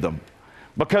into them.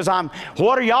 Because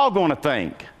what are y'all going to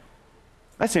think?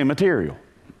 That's immaterial.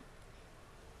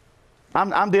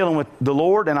 I'm dealing with the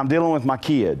Lord, and I'm dealing with my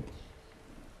kid.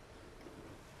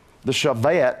 The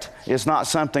shavet is not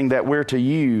something that we're to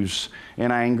use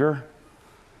in anger.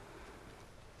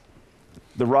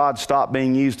 The rod stopped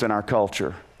being used in our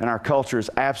culture. And our culture is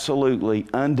absolutely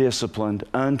undisciplined,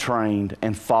 untrained,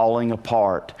 and falling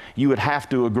apart. You would have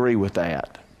to agree with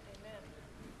that. Amen.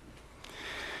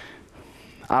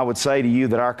 I would say to you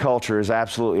that our culture is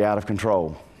absolutely out of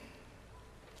control.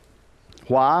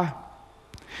 Why?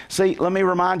 See, let me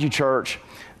remind you, church,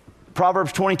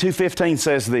 Proverbs 22:15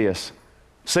 says this.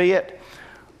 See it?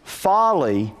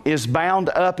 Folly is bound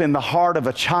up in the heart of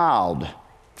a child.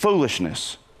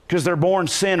 Foolishness. Because they're born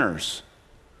sinners.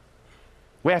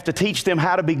 We have to teach them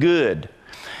how to be good.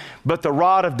 But the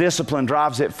rod of discipline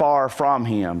drives it far from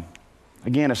him.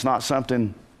 Again, it's not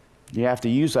something you have to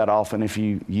use that often if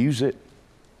you use it.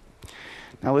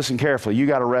 Now listen carefully. You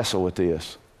got to wrestle with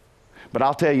this. But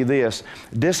I'll tell you this.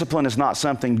 Discipline is not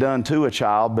something done to a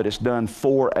child, but it's done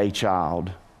for a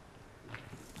child.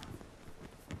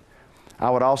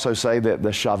 I would also say that the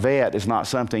shavet is not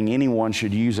something anyone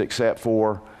should use except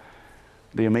for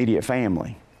the immediate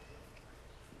family.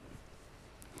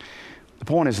 The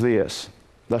point is this,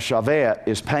 the shavet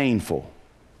is painful.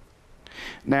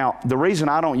 Now, the reason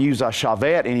I don't use a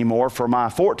shavet anymore for my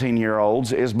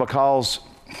 14-year-olds is because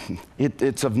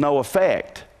it's of no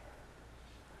effect.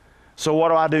 So what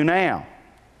do I do now?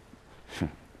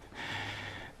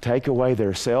 Take away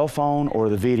their cell phone or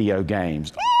the video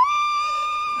games.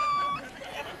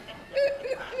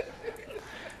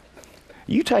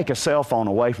 You take a cell phone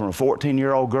away from a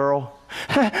 14-year-old girl,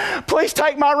 Please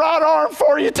take my right arm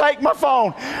before you take my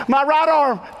phone. My right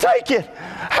arm, take it.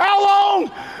 How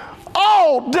long?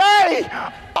 All day.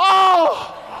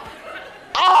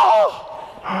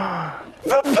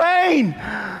 The pain.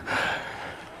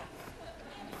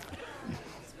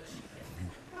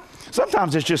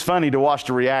 Sometimes it's just funny to watch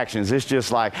the reactions. It's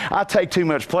just like, I take too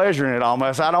much pleasure in it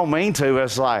almost. I don't mean to.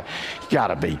 It's like, you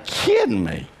gotta be kidding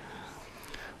me.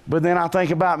 But then I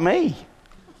think about me,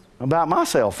 about my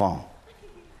cell phone.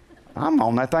 I'm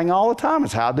on that thing all the time.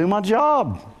 It's how I do my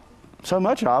job. So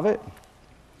much of it.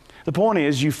 The point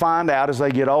is, you find out as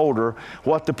they get older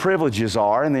what the privileges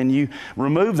are, and then you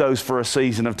remove those for a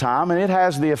season of time, and it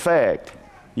has the effect.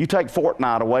 You take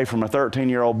Fortnite away from a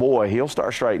 13-year-old boy, he'll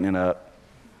start straightening up.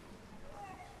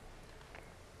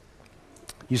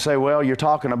 You say, well, you're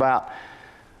talking about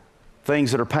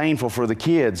things that are painful for the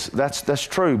kids. That's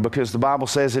true, because the Bible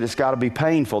says that it's got to be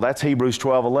painful. That's Hebrews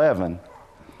 12:11.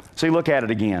 See, look at it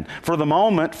again. For the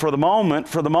moment,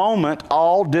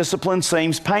 all discipline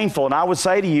seems painful. And I would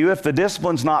say to you, if the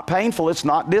discipline's not painful, it's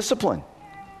not discipline.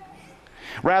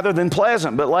 Rather than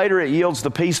pleasant, but later it yields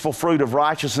the peaceful fruit of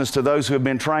righteousness to those who have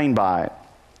been trained by it.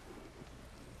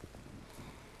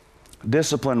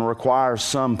 Discipline requires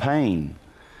some pain.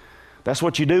 That's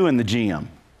what you do in the gym.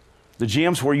 The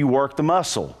gym's where you work the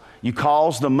muscle. You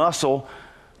cause the muscle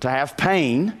to have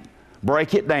pain,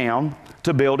 break it down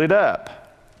to build it up.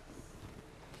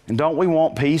 And don't we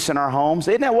want peace in our homes?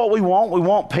 Isn't that what we want? We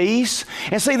want peace.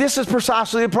 And see, this is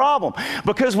precisely the problem.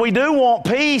 Because we do want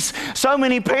peace, so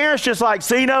many parents just like,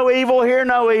 see no evil, hear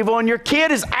no evil, and your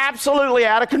kid is absolutely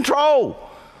out of control.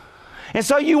 And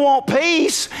so you want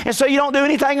peace, and so you don't do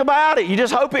anything about it. You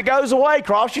just hope it goes away.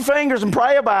 Cross your fingers and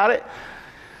pray about it.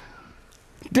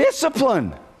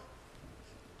 Discipline.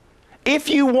 If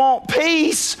you want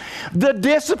peace, the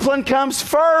discipline comes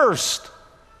first.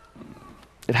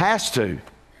 It has to.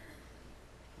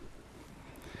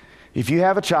 If you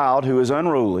have a child who is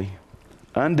unruly,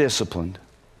 undisciplined,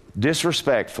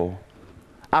 disrespectful,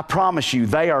 I promise you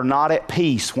they are not at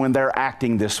peace when they're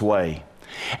acting this way.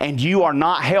 And you are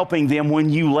not helping them when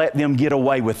you let them get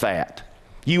away with that.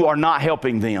 You are not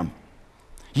helping them.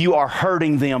 You are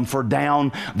hurting them for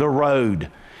down the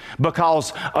road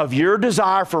because of your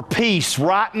desire for peace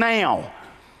right now.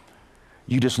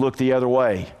 You just look the other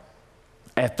way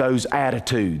at those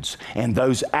attitudes and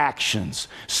those actions,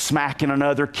 smacking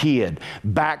another kid,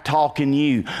 back-talking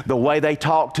you, the way they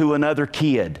talk to another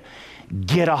kid.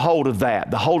 Get a hold of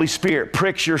that. The Holy Spirit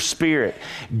pricks your spirit.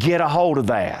 Get a hold of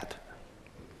that.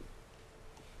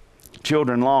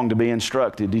 Children long to be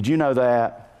instructed. Did you know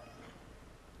that?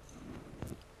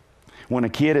 When a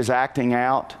kid is acting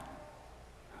out,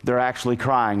 they're actually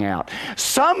crying out.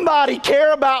 Somebody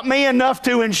care about me enough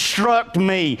to instruct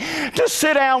me, to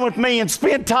sit down with me and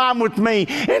spend time with me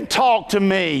and talk to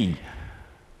me.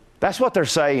 That's what they're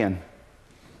saying.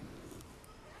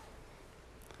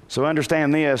 So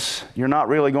understand this, you're not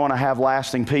really going to have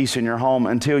lasting peace in your home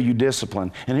until you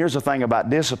discipline. And here's the thing about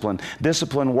discipline.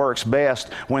 Discipline works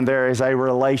best when there is a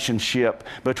relationship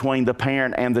between the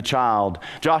parent and the child.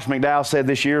 Josh McDowell said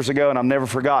this years ago, and I've never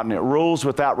forgotten it. Rules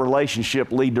without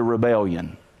relationship lead to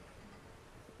rebellion.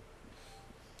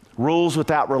 Rules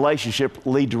without relationship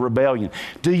lead to rebellion.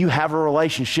 Do you have a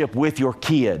relationship with your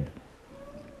kid?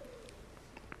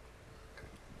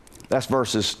 That's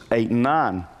verses 8 and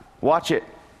 9. Watch it.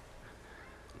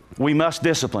 We must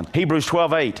discipline. Hebrews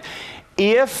 12:8.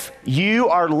 If you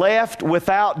are left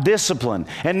without discipline,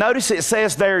 and notice it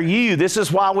says there you. This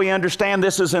is why we understand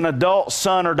this is an adult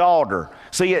son or daughter.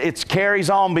 See, it carries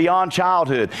on beyond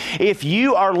childhood. If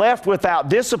you are left without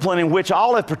discipline in which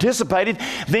all have participated,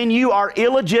 then you are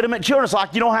illegitimate children. It's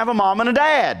like you don't have a mom and a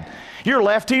dad. You're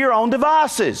left to your own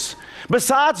devices.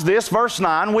 Besides this, verse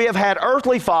 9, we have had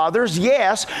earthly fathers,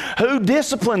 yes, who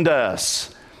disciplined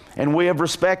us, and we have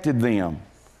respected them.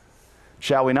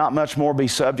 Shall we not much more be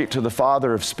subject to the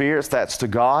Father of spirits, that's to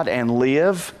God, and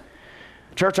live?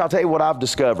 Church, I'll tell you what I've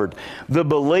discovered. The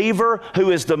believer who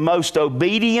is the most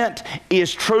obedient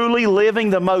is truly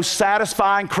living the most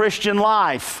satisfying Christian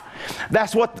life.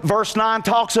 That's what verse 9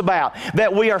 talks about,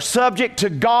 that we are subject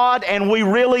to God and we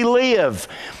really live.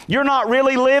 You're not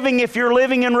really living if you're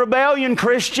living in rebellion,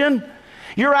 Christian.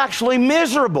 You're actually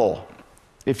miserable,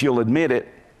 if you'll admit it.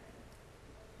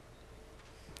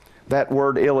 That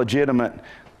word illegitimate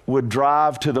would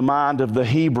drive to the mind of the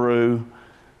Hebrew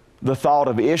the thought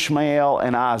of Ishmael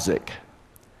and Isaac.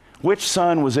 Which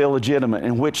son was illegitimate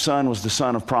and which son was the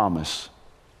son of promise?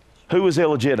 Who was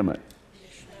illegitimate?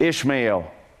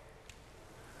 Ishmael.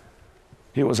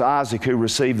 It was Isaac who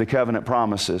received the covenant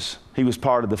promises. He was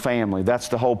part of the family. That's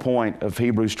the whole point of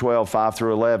Hebrews 12, 5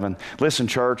 through 11. Listen,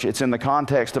 church, it's in the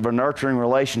context of a nurturing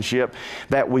relationship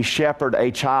that we shepherd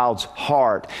a child's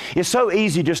heart. It's so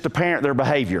easy just to parent their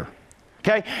behavior.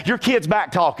 Okay? Your kid's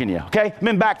back talking you. Okay?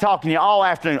 Been back talking you all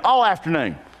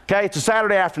afternoon. Okay? It's a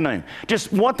Saturday afternoon.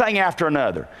 Just one thing after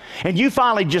another. And you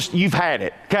finally you've had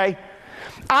it. Okay?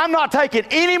 I'm not taking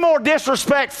any more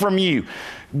disrespect from you.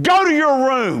 Go to your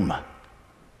room.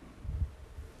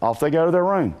 Off they go to their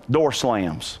room. Door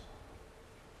slams.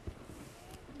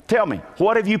 Tell me,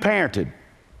 what have you parented?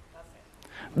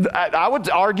 I would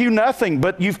argue nothing,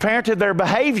 but you've parented their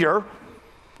behavior.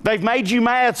 They've made you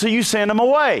mad, so you send them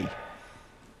away.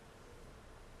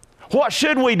 What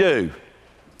should we do?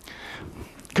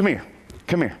 Come here.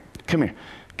 Come here. Come here.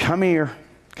 Come here.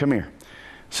 Come here.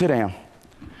 Sit down.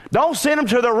 Don't send them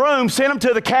to the room. Send them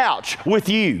to the couch with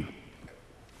you.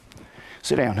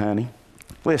 Sit down, honey.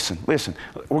 Listen.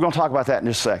 We're going to talk about that in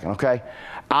just a second, okay?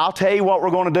 I'll tell you what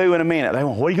we're going to do in a minute. They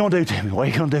went, what are you going to do to me? What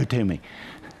are you going to do to me?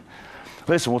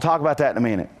 Listen, we'll talk about that in a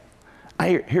minute.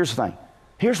 Here's the thing.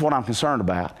 Here's what I'm concerned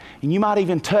about. And you might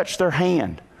even touch their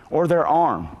hand or their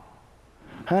arm.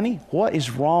 Honey, what is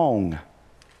wrong?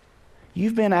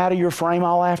 You've been out of your frame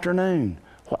all afternoon.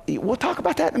 We'll talk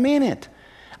about that in a minute.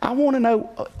 I want to know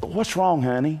what's wrong,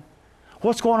 honey.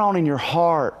 What's going on in your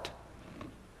heart?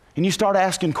 And you start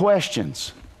asking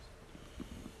questions.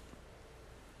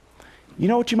 You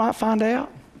know what you might find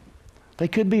out? They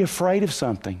could be afraid of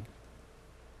something.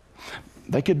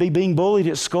 They could be being bullied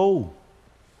at school.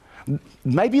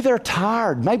 Maybe they're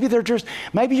tired. Maybe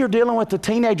you're dealing with a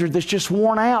teenager that's just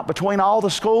worn out between all the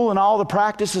school and all the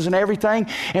practices and everything,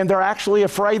 and they're actually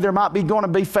afraid there might be going to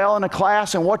be failing a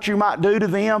class and what you might do to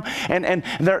them, and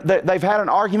they've had an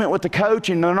argument with the coach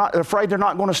and they're afraid they're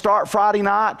not going to start Friday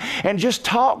night, and just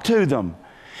talk to them.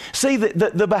 See,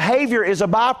 the behavior is a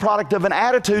byproduct of an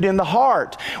attitude in the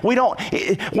heart.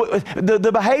 The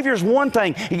behavior is one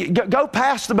thing. Go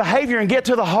past the behavior and get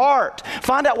to the heart.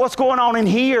 Find out what's going on in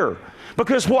here.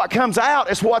 Because what comes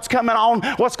out is what's going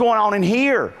on in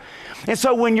here. And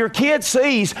so when your kid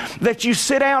sees that you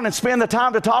sit down and spend the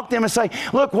time to talk to them and say,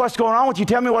 look, what's going on with you?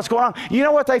 Tell me what's going on. You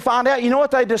know what they find out? You know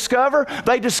what they discover?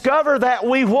 They discover that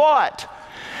we what?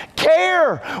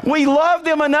 Care. We love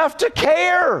them enough to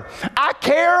care. I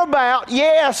care about,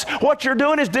 yes, what you're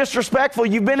doing is disrespectful.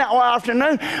 You've been out all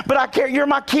afternoon, but I care. You're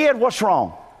my kid. What's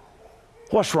wrong?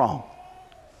 What's wrong?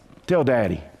 Tell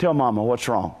Daddy. Tell Mama what's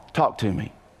wrong. Talk to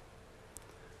me.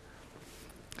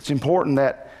 It's important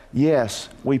that, yes,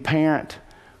 we parent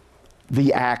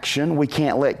the action. We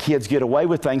can't let kids get away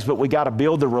with things, but we got to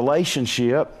build the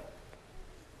relationship.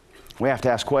 We have to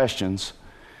ask questions.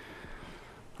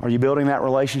 Are you building that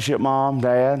relationship, Mom,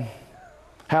 Dad?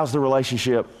 How's the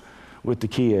relationship with the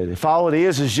kid? If all it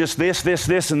is just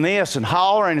this, and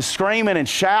hollering and screaming and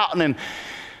shouting, and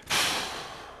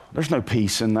there's no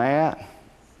peace in that.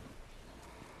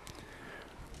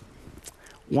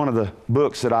 One of the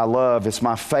books that I love, it's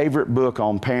my favorite book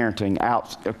on parenting.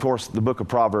 Of course, the book of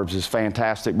Proverbs is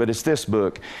fantastic, but it's this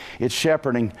book. It's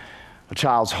Shepherding a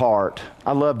Child's Heart.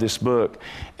 I love this book,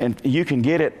 and you can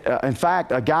get it. In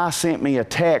fact, a guy sent me a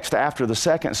text after the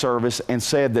second service and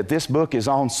said that this book is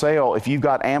on sale if you've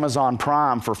got Amazon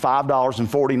Prime for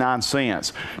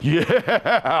 $5.49.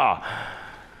 Yeah!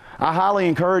 I highly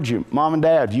encourage you, Mom and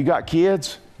Dad, if you got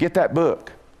kids, get that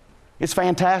book. It's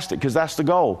fantastic because that's the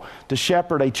goal, to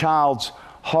shepherd a child's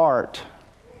heart.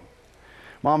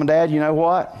 Mom and Dad, you know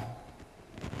what?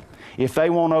 If they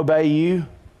won't obey you,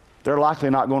 they're likely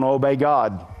not going to obey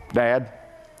God, Dad.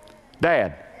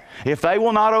 Dad, if they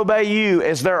will not obey you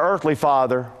as their earthly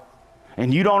father,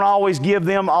 and you don't always give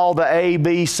them all the A,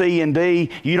 B, C, and D,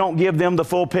 you don't give them the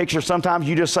full picture. Sometimes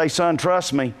you just say, son,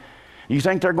 trust me. You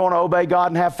think they're going to obey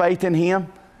God and have faith in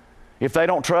Him? If they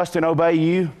don't trust and obey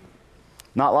you?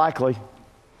 Not likely.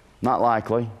 Not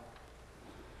likely.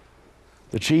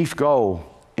 The chief goal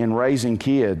in raising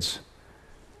kids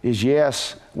is,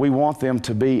 yes, we want them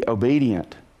to be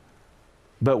obedient,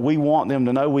 but we want them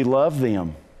to know we love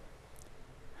them.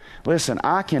 Listen,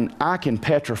 I can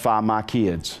petrify my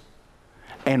kids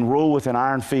and rule with an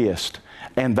iron fist,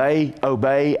 and they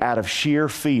obey out of sheer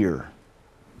fear.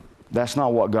 That's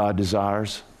not what God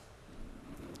desires.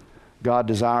 God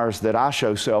desires that I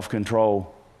show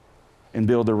self-control and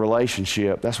build a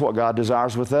relationship. That's what God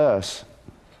desires with us.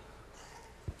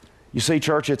 You see,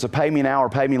 church, it's a pay me now or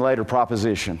pay me later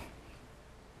proposition.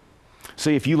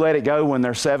 See, if you let it go when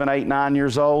they're 7, 8, 9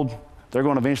 years old, they're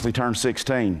going to eventually turn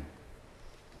 16.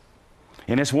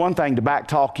 And it's one thing to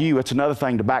backtalk you. It's another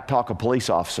thing to backtalk a police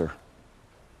officer.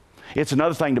 It's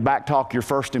another thing to backtalk your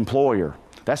first employer.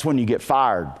 That's when you get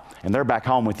fired and they're back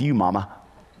home with you, mama.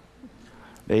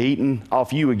 They're eating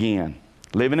off you again,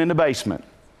 living in the basement,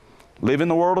 living in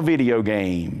the world of video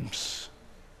games.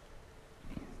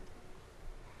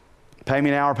 Pay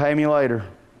me now or pay me later.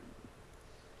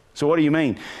 So what do you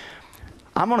mean?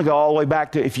 I'm going to go all the way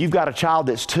back to if you've got a child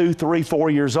that's 2, 3, 4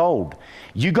 years old,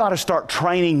 you got to start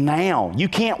training now. You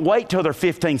can't wait till they're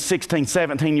 15, 16,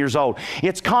 17 years old.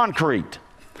 It's concrete.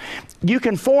 You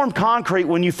can form concrete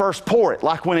when you first pour it,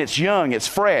 like when it's young, it's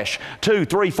fresh, 2,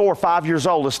 3, 4, 5 years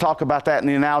old. Let's talk about that in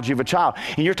the analogy of a child.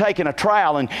 And you're taking a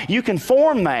trowel and you can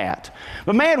form that.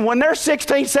 But man, when they're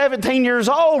 16, 17 years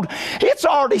old, it's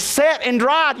already set and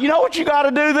dried. You know what you got to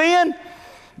do then?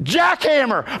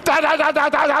 Jackhammer. Da, da, da, da,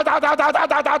 da, da, da, da,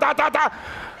 da, da, da, da, da.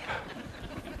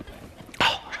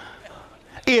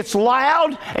 It's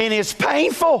loud and it's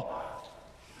painful.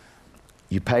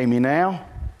 You pay me now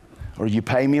or you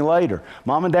pay me later.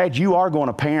 Mom and Dad, you are going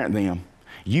to parent them.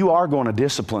 You are going to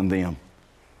discipline them.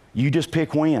 You just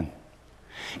pick when.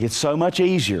 It's so much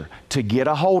easier to get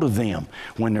a hold of them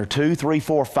when they're 2, 3,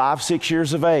 4, 5, 6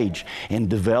 years of age and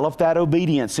develop that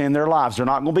obedience in their lives. They're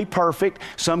not going to be perfect.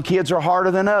 Some kids are harder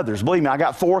than others. Believe me, I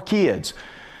got 4 kids.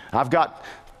 I've got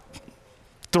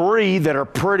 3 that are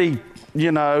pretty,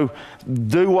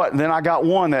 do what, and then I got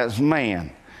 1 that's,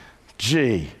 man,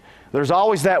 gee. There's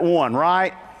always that one,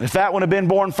 right? If that would have been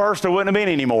born first, there wouldn't have been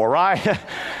any more, right?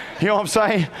 You know what I'm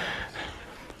saying?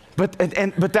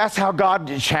 But that's how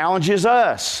God challenges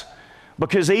us.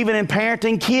 Because even in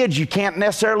parenting kids, you can't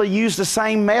necessarily use the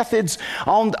same methods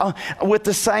with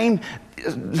the same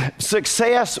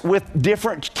success with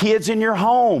different kids in your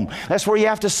home. That's where you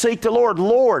have to seek the Lord.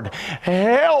 Lord,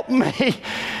 help me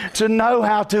to know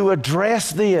how to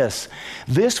address this.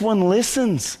 This one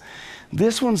listens.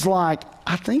 This one's like,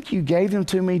 I think you gave them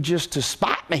to me just to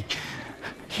spite me.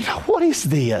 What is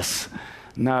this?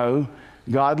 No,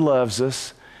 God loves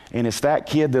us. And it's that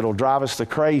kid that'll drive us the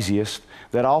craziest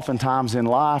that oftentimes in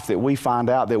life that we find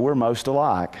out that we're most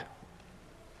alike.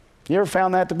 You ever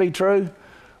found that to be true?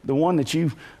 The one that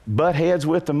you butt heads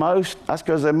with the most, that's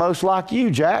because they're most like you,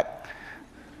 Jack.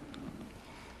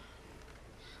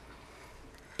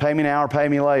 Pay me now or pay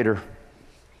me later.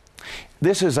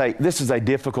 This is a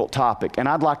difficult topic, and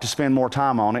I'd like to spend more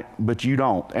time on it, but you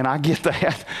don't, and I get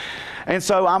that. And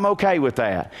so I'm okay with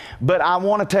that. But I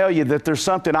want to tell you that there's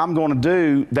something I'm going to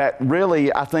do that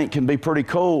really I think can be pretty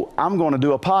cool. I'm going to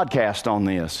do a podcast on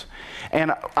this.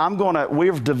 And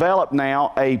we've developed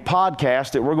now a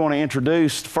podcast that we're going to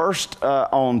introduce first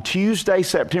on Tuesday,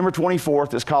 September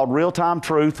 24th. It's called Real Time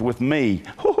Truth with me.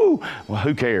 Woo-hoo. Well,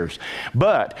 who cares?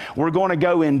 But we're going to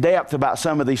go in depth about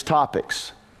some of these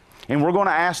topics. And we're going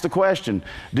to ask the question,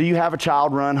 do you have a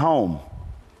child run home?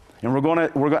 And we're going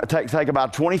to take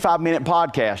about a 25-minute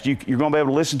podcast. You're going to be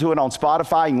able to listen to it on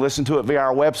Spotify. You can listen to it via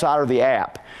our website or the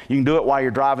app. You can do it while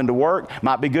you're driving to work.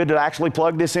 Might be good to actually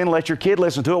plug this in and let your kid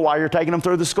listen to it while you're taking them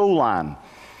through the school line.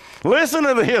 Listen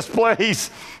to this, please.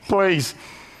 Please.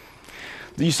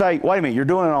 You say, wait a minute, you're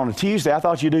doing it on a Tuesday. I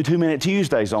thought you do 2-Minute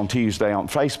Tuesdays on Tuesday on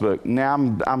Facebook. Now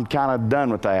I'm kind of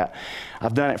done with that.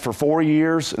 I've done it for 4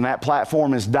 years, and that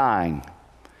platform is dying.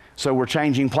 So we're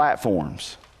changing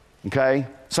platforms, okay?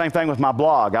 Same thing with my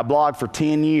blog. I blogged for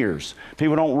 10 years.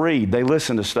 People don't read. They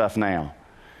listen to stuff now.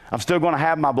 I'm still going to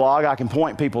have my blog. I can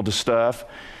point people to stuff.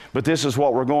 But this is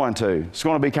what we're going to. It's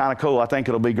going to be kind of cool. I think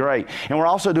it'll be great. And we're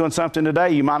also doing something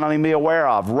today you might not even be aware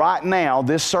of. Right now,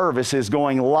 this service is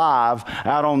going live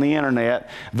out on the internet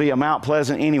via Mount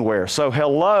Pleasant Anywhere. So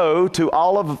hello to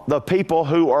all of the people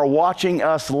who are watching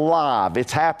us live.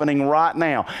 It's happening right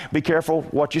now. Be careful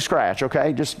what you scratch,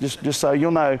 okay? Just so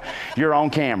you'll know you're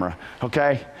on camera,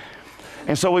 okay?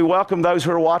 And so we welcome those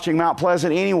who are watching Mount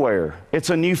Pleasant Anywhere.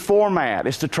 It's a new format.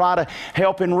 It's to try to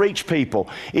help and reach people.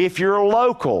 If you're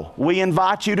local, we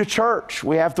invite you to church.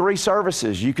 We have 3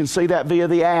 services. You can see that via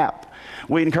the app.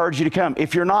 We encourage you to come.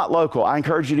 If you're not local, I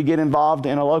encourage you to get involved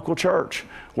in a local church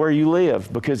where you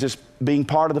live, because it's being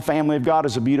part of the family of God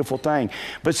is a beautiful thing.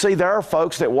 But see, there are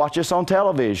folks that watch us on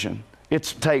television.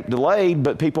 It's tape delayed,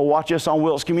 but people watch us on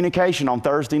Wilkes Communication on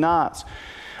Thursday nights,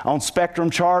 on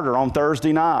Spectrum Charter on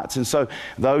Thursday nights. And so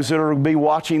those that will be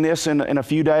watching this in a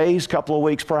few days, couple of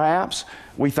weeks perhaps,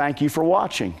 we thank you for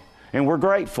watching. And we're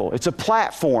grateful. It's a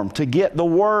platform to get the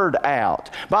word out.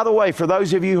 By the way, for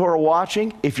those of you who are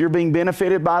watching, if you're being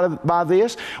benefited by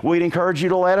this, we'd encourage you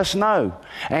to let us know.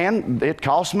 And it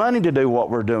costs money to do what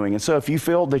we're doing. And so if you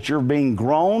feel that you're being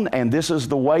grown and this is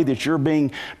the way that you're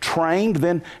being trained,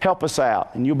 then help us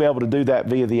out. And you'll be able to do that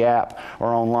via the app or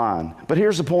online. But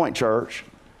here's the point, church.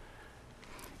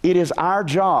 It is our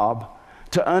job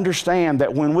to understand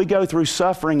that when we go through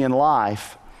suffering in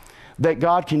life, that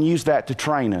God can use that to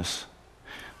train us.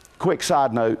 Quick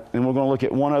side note, and we're going to look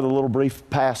at one other little brief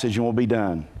passage and we'll be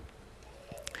done.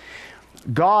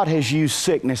 God has used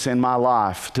sickness in my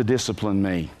life to discipline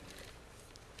me.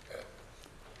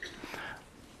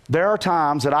 There are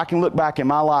times that I can look back in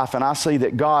my life and I see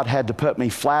that God had to put me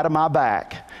flat on my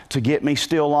back to get me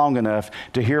still long enough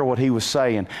to hear what He was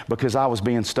saying because I was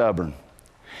being stubborn.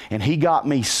 And He got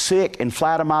me sick and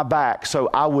flat on my back so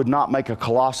I would not make a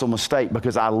colossal mistake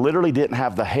because I literally didn't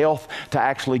have the health to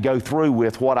actually go through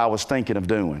with what I was thinking of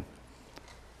doing.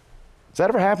 Has that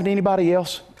ever happened to anybody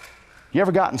else? You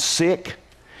ever gotten sick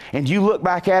and you look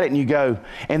back at it and you go,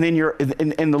 and then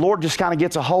and the Lord just kind of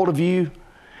gets a hold of you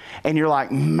and you're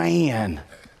like, man.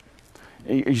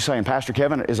 Are you saying, Pastor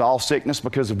Kevin, is all sickness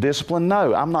because of discipline?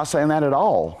 No, I'm not saying that at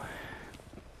all.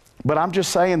 But I'm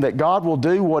just saying that God will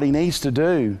do what He needs to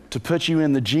do to put you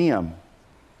in the gym,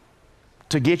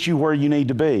 to get you where you need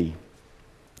to be.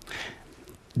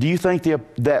 Do you think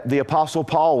that the Apostle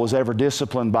Paul was ever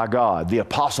disciplined by God? The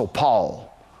Apostle Paul.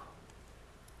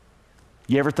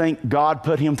 You ever think God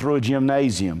put him through a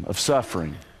gymnasium of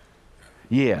suffering?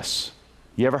 Yes.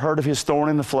 You ever heard of his thorn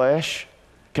in the flesh?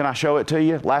 Can I show it to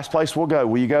you? Last place we'll go.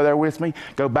 Will you go there with me?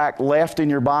 Go back left in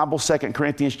your Bible, 2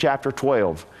 Corinthians chapter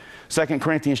 12. 2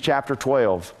 Corinthians chapter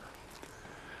 12.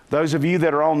 Those of you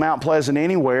that are on Mount Pleasant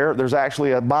anywhere, there's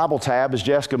actually a Bible tab, as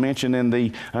Jessica mentioned in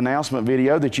the announcement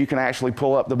video, that you can actually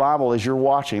pull up the Bible as you're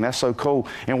watching. That's so cool.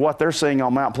 And what they're seeing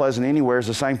on Mount Pleasant anywhere is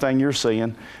the same thing you're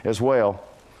seeing as well.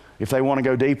 If they want to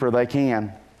go deeper, they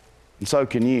can. And so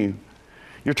can you.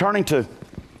 You're turning to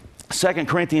 2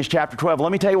 Corinthians chapter 12.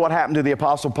 Let me tell you what happened to the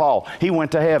Apostle Paul. He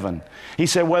went to heaven. He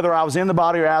said, whether I was in the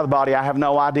body or out of the body, I have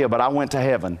no idea, but I went to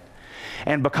heaven.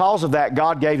 And because of that,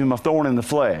 God gave him a thorn in the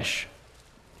flesh.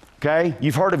 Okay?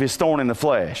 You've heard of his thorn in the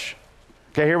flesh.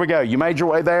 Okay, here we go. You made your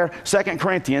way there. 2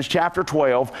 Corinthians chapter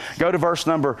 12. Go to verse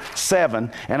number 7,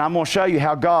 and I'm going to show you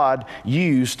how God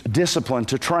used discipline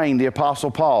to train the Apostle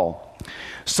Paul.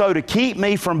 So to keep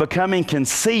me from becoming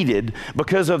conceited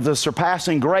because of the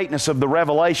surpassing greatness of the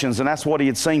revelations, and that's what he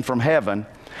had seen from heaven,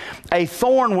 a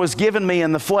thorn was given me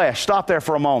in the flesh. Stop there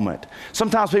for a moment.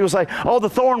 Sometimes people say, oh, the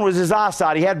thorn was his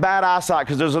eyesight. He had bad eyesight,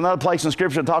 because there's another place in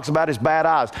Scripture that talks about his bad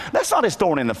eyes. That's not his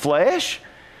thorn in the flesh.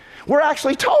 We're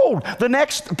actually told the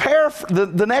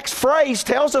next phrase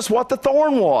tells us what the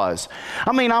thorn was.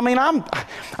 I'm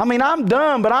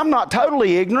dumb, but I'm not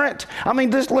totally ignorant.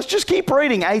 Let's just keep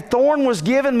reading. A thorn was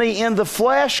given me in the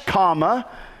flesh, comma,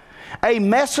 a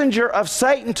messenger of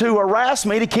Satan to harass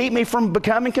me, to keep me from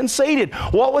becoming conceited.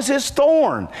 What was his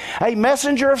thorn? A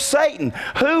messenger of Satan.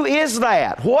 Who is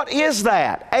that? What is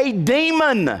that? A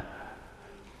demon.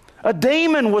 A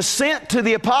demon was sent to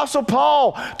the Apostle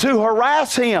Paul to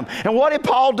harass him. And what did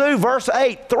Paul do? Verse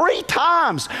 8, three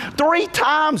times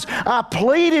I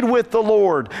pleaded with the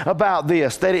Lord about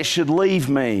this, that it should leave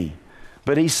me.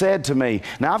 But he said to me,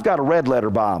 now I've got a red letter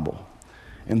Bible,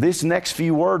 and these next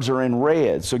few words are in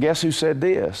red. So guess who said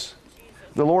this?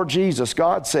 The Lord Jesus.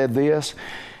 God said this.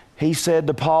 He said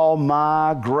to Paul,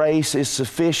 my grace is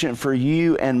sufficient for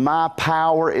you, and my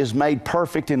power is made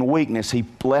perfect in weakness. He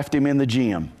left him in the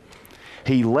gym.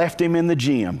 He left him in the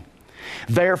gym.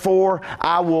 Therefore,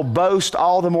 I will boast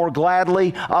all the more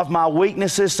gladly of my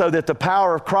weaknesses, so that the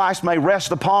power of Christ may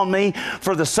rest upon me.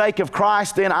 For the sake of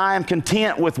Christ, then I am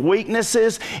content with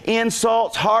weaknesses,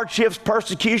 insults, hardships,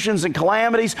 persecutions, and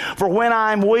calamities. For when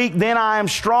I am weak, then I am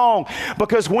strong.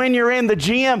 Because when you're in the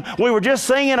gym, we were just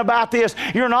singing about this,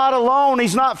 you're not alone.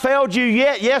 He's not failed you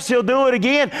yet. Yes, He'll do it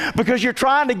again, because you're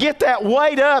trying to get that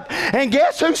weight up. And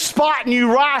guess who's spotting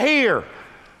you right here?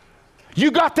 You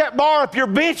got that bar up, you're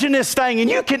benching this thing, and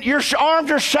your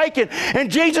arms are shaking, and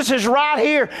Jesus is right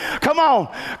here. Come on,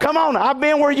 I've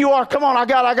been where you are. Come on, I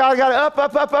got it.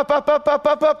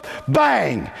 Up.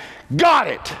 Bang. Got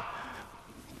it.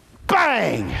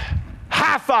 Bang.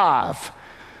 High five.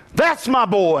 That's my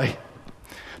boy.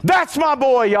 That's my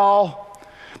boy, y'all.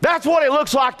 That's what it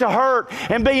looks like to hurt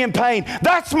and be in pain.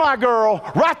 That's my girl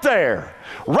right there.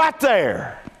 Right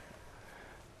there.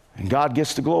 And God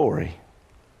gets the glory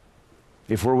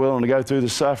if we're willing to go through the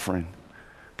suffering,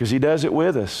 because He does it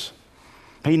with us.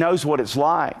 He knows what it's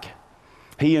like.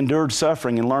 He endured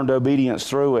suffering and learned obedience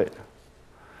through it.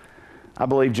 I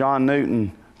believe John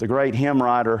Newton, the great hymn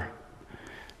writer,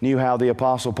 knew how the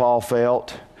Apostle Paul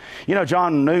felt. You know,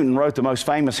 John Newton wrote the most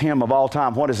famous hymn of all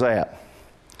time. What is that?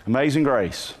 Amazing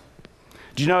Grace.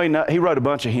 Did you know he wrote a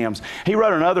bunch of hymns? He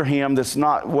wrote another hymn that's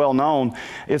not well known.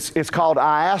 It's called,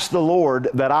 I Asked the Lord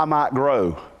That I Might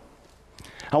Grow.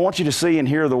 I want you to see and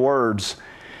hear the words.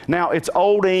 Now, it's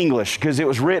Old English, because it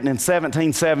was written in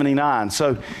 1779.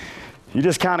 So you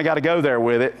just kind of got to go there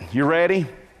with it. You ready?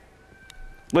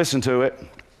 Listen to it.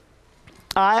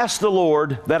 I asked the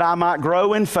Lord that I might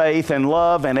grow in faith and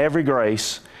love and every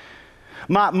grace,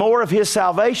 might more of His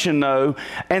salvation know,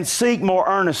 and seek more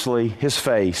earnestly His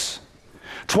face.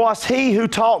 'Twas He who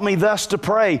taught me thus to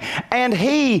pray, and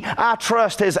He, I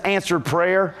trust, has answered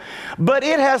prayer. But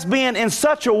it has been in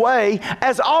such a way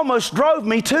as almost drove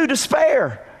me to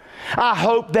despair. I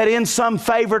hoped that in some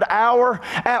favored hour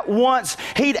at once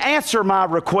He'd answer my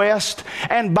request,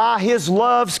 and by His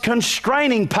love's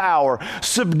constraining power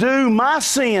subdue my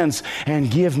sins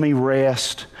and give me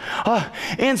rest.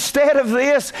 Instead of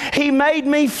this, He made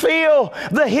me feel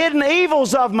the hidden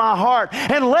evils of my heart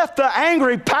and let the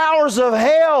angry powers of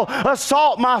hell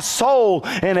assault my soul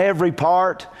in every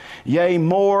part. Yea,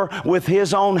 more, with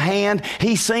His own hand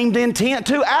He seemed intent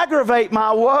to aggravate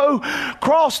my woe,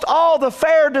 crossed all the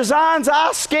fair designs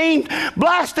I schemed,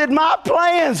 blasted my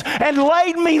plans, and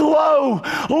laid me low.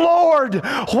 Lord,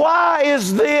 why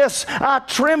is this? I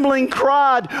trembling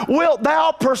cried, wilt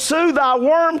Thou pursue Thy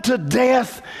worm to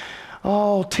death?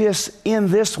 Oh, 'tis in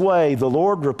this way, the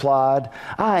Lord replied,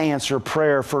 I answer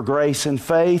prayer for grace and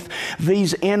faith.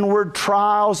 These inward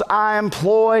trials I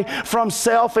employ from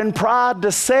self and pride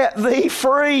to set thee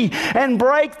free and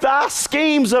break thy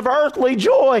schemes of earthly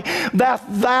joy, that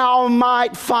thou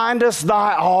might findest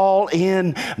thy all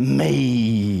in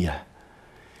me.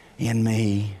 In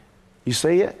me. You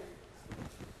see it?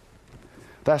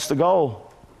 That's the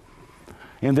goal.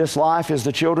 In this life as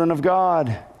the children of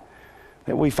God,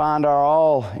 that we find our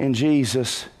all in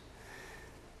Jesus,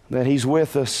 that He's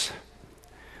with us.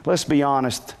 Let's be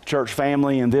honest, church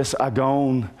family, in this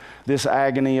agony, this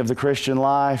agony of the Christian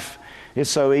life,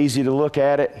 it's so easy to look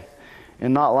at it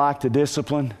and not like the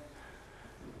discipline.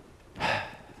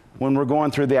 When we're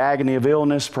going through the agony of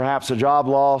illness, perhaps a job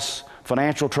loss,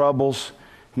 financial troubles,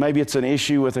 maybe it's an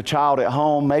issue with a child at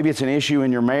home, maybe it's an issue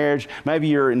in your marriage, maybe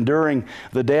you're enduring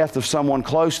the death of someone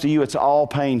close to you, it's all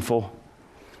painful.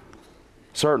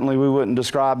 Certainly we wouldn't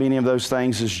describe any of those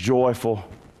things as joyful.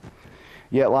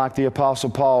 Yet like the Apostle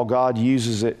Paul, God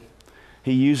uses it.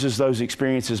 He uses those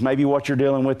experiences, maybe what you're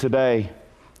dealing with today,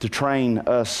 to train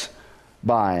us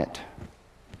by it.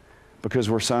 Because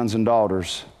we're sons and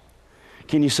daughters.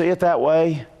 Can you see it that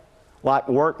way? Like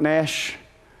Worknesh,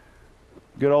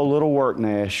 good old little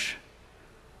Worknesh.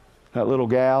 That little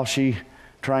gal, she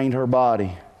trained her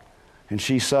body and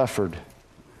she suffered.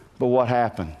 But what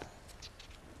happened?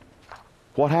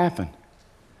 What happened?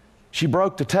 She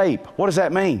broke the tape. What does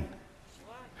that mean?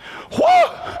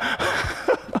 Whoa!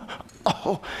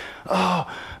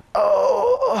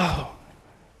 oh.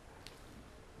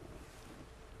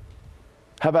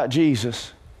 How about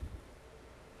Jesus?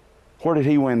 Where did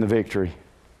He win the victory?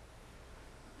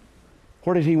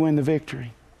 Where did He win the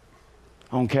victory?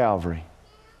 On Calvary.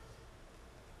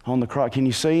 On the cross. Can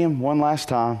you see Him one last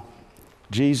time?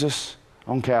 Jesus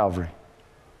on Calvary.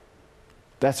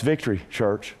 That's victory,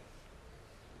 church.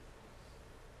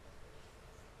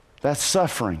 That's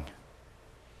suffering.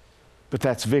 But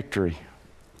that's victory.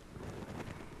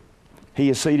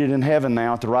 He is seated in heaven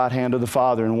now at the right hand of the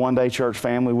Father. And one day, church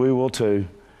family, we will too.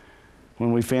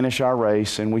 When we finish our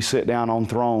race and we sit down on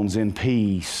thrones in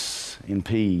peace. In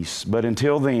peace. But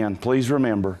until then, please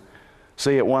remember,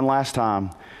 see it one last time.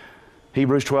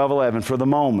 Hebrews 12:11, for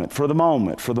the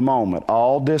moment,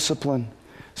 all discipline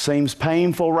seems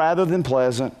painful rather than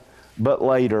pleasant, but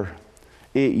later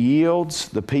it yields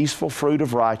the peaceful fruit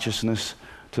of righteousness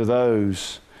to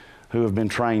those who have been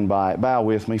trained by it. Bow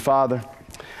with me. Father,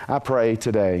 I pray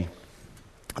today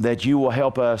that You will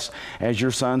help us as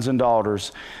Your sons and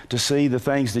daughters to see the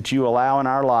things that You allow in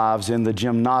our lives in the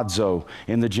gymnazo,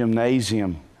 in the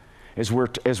gymnasium, as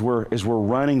we're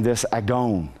running this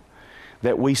agony.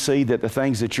 That we see that the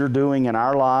things that You're doing in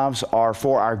our lives are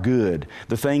for our good.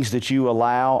 The things that You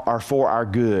allow are for our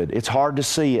good. It's hard to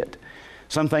see it.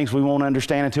 Some things we won't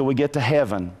understand until we get to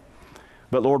heaven.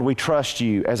 But Lord, we trust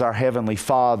You as our Heavenly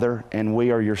Father, and we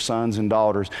are Your sons and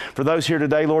daughters. For those here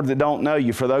today, Lord, that don't know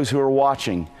You, for those who are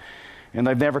watching, and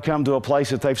they've never come to a place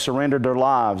that they've surrendered their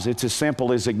lives, it's as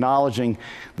simple as acknowledging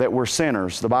that we're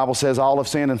sinners. The Bible says all have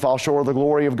sinned and fall short of the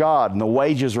glory of God, and the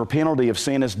wages or penalty of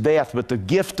sin is death. But the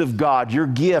gift of God, Your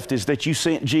gift, is that You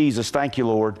sent Jesus, thank You,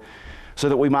 Lord, so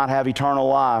that we might have eternal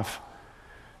life.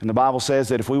 And the Bible says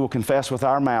that if we will confess with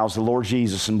our mouths the Lord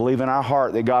Jesus and believe in our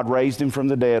heart that God raised Him from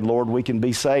the dead, Lord, we can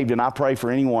be saved. And I pray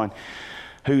for anyone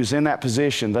who's in that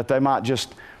position that they might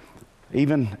just,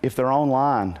 even if they're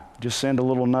online, just send a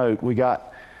little note. We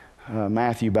got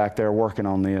Matthew back there working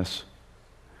on this.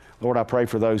 Lord, I pray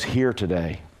for those here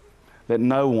today that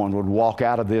no one would walk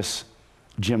out of this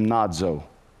gymnazo.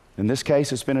 In this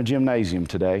case, it's been a gymnasium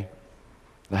today.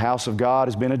 The house of God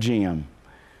has been a gym.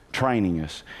 training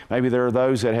us. Maybe there are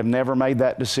those that have never made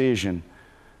that decision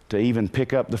to even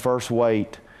pick up the first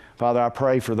weight. Father, I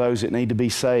pray for those that need to be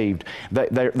saved.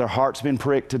 Their heart's been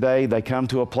pricked today. They come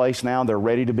to a place now, they're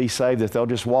ready to be saved, that they'll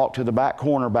just walk to the back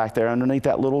corner back there underneath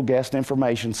that little guest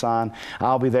information sign.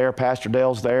 I'll be there. Pastor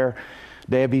Dale's there.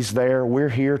 Debbie's there. We're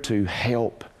here to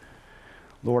help.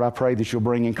 Lord, I pray that you'll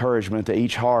bring encouragement to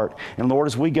each heart. And Lord,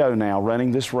 as we go now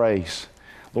running this race,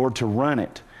 Lord, to run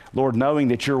it, Lord, knowing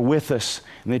that you're with us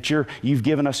and that you've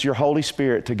given us your Holy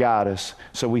Spirit to guide us,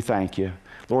 so we thank you.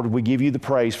 Lord, we give you the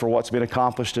praise for what's been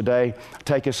accomplished today.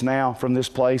 Take us now from this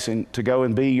place and to go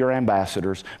and be your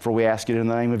ambassadors, for we ask it in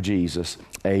the name of Jesus.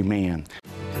 Amen.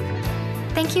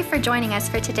 Thank you for joining us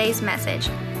for today's message.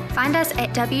 Find us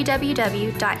at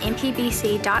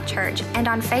www.mpbc.church and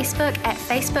on Facebook at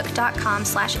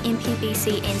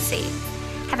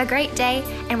facebook.com/mpbcnc. Have a great day,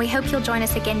 and we hope you'll join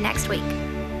us again next week.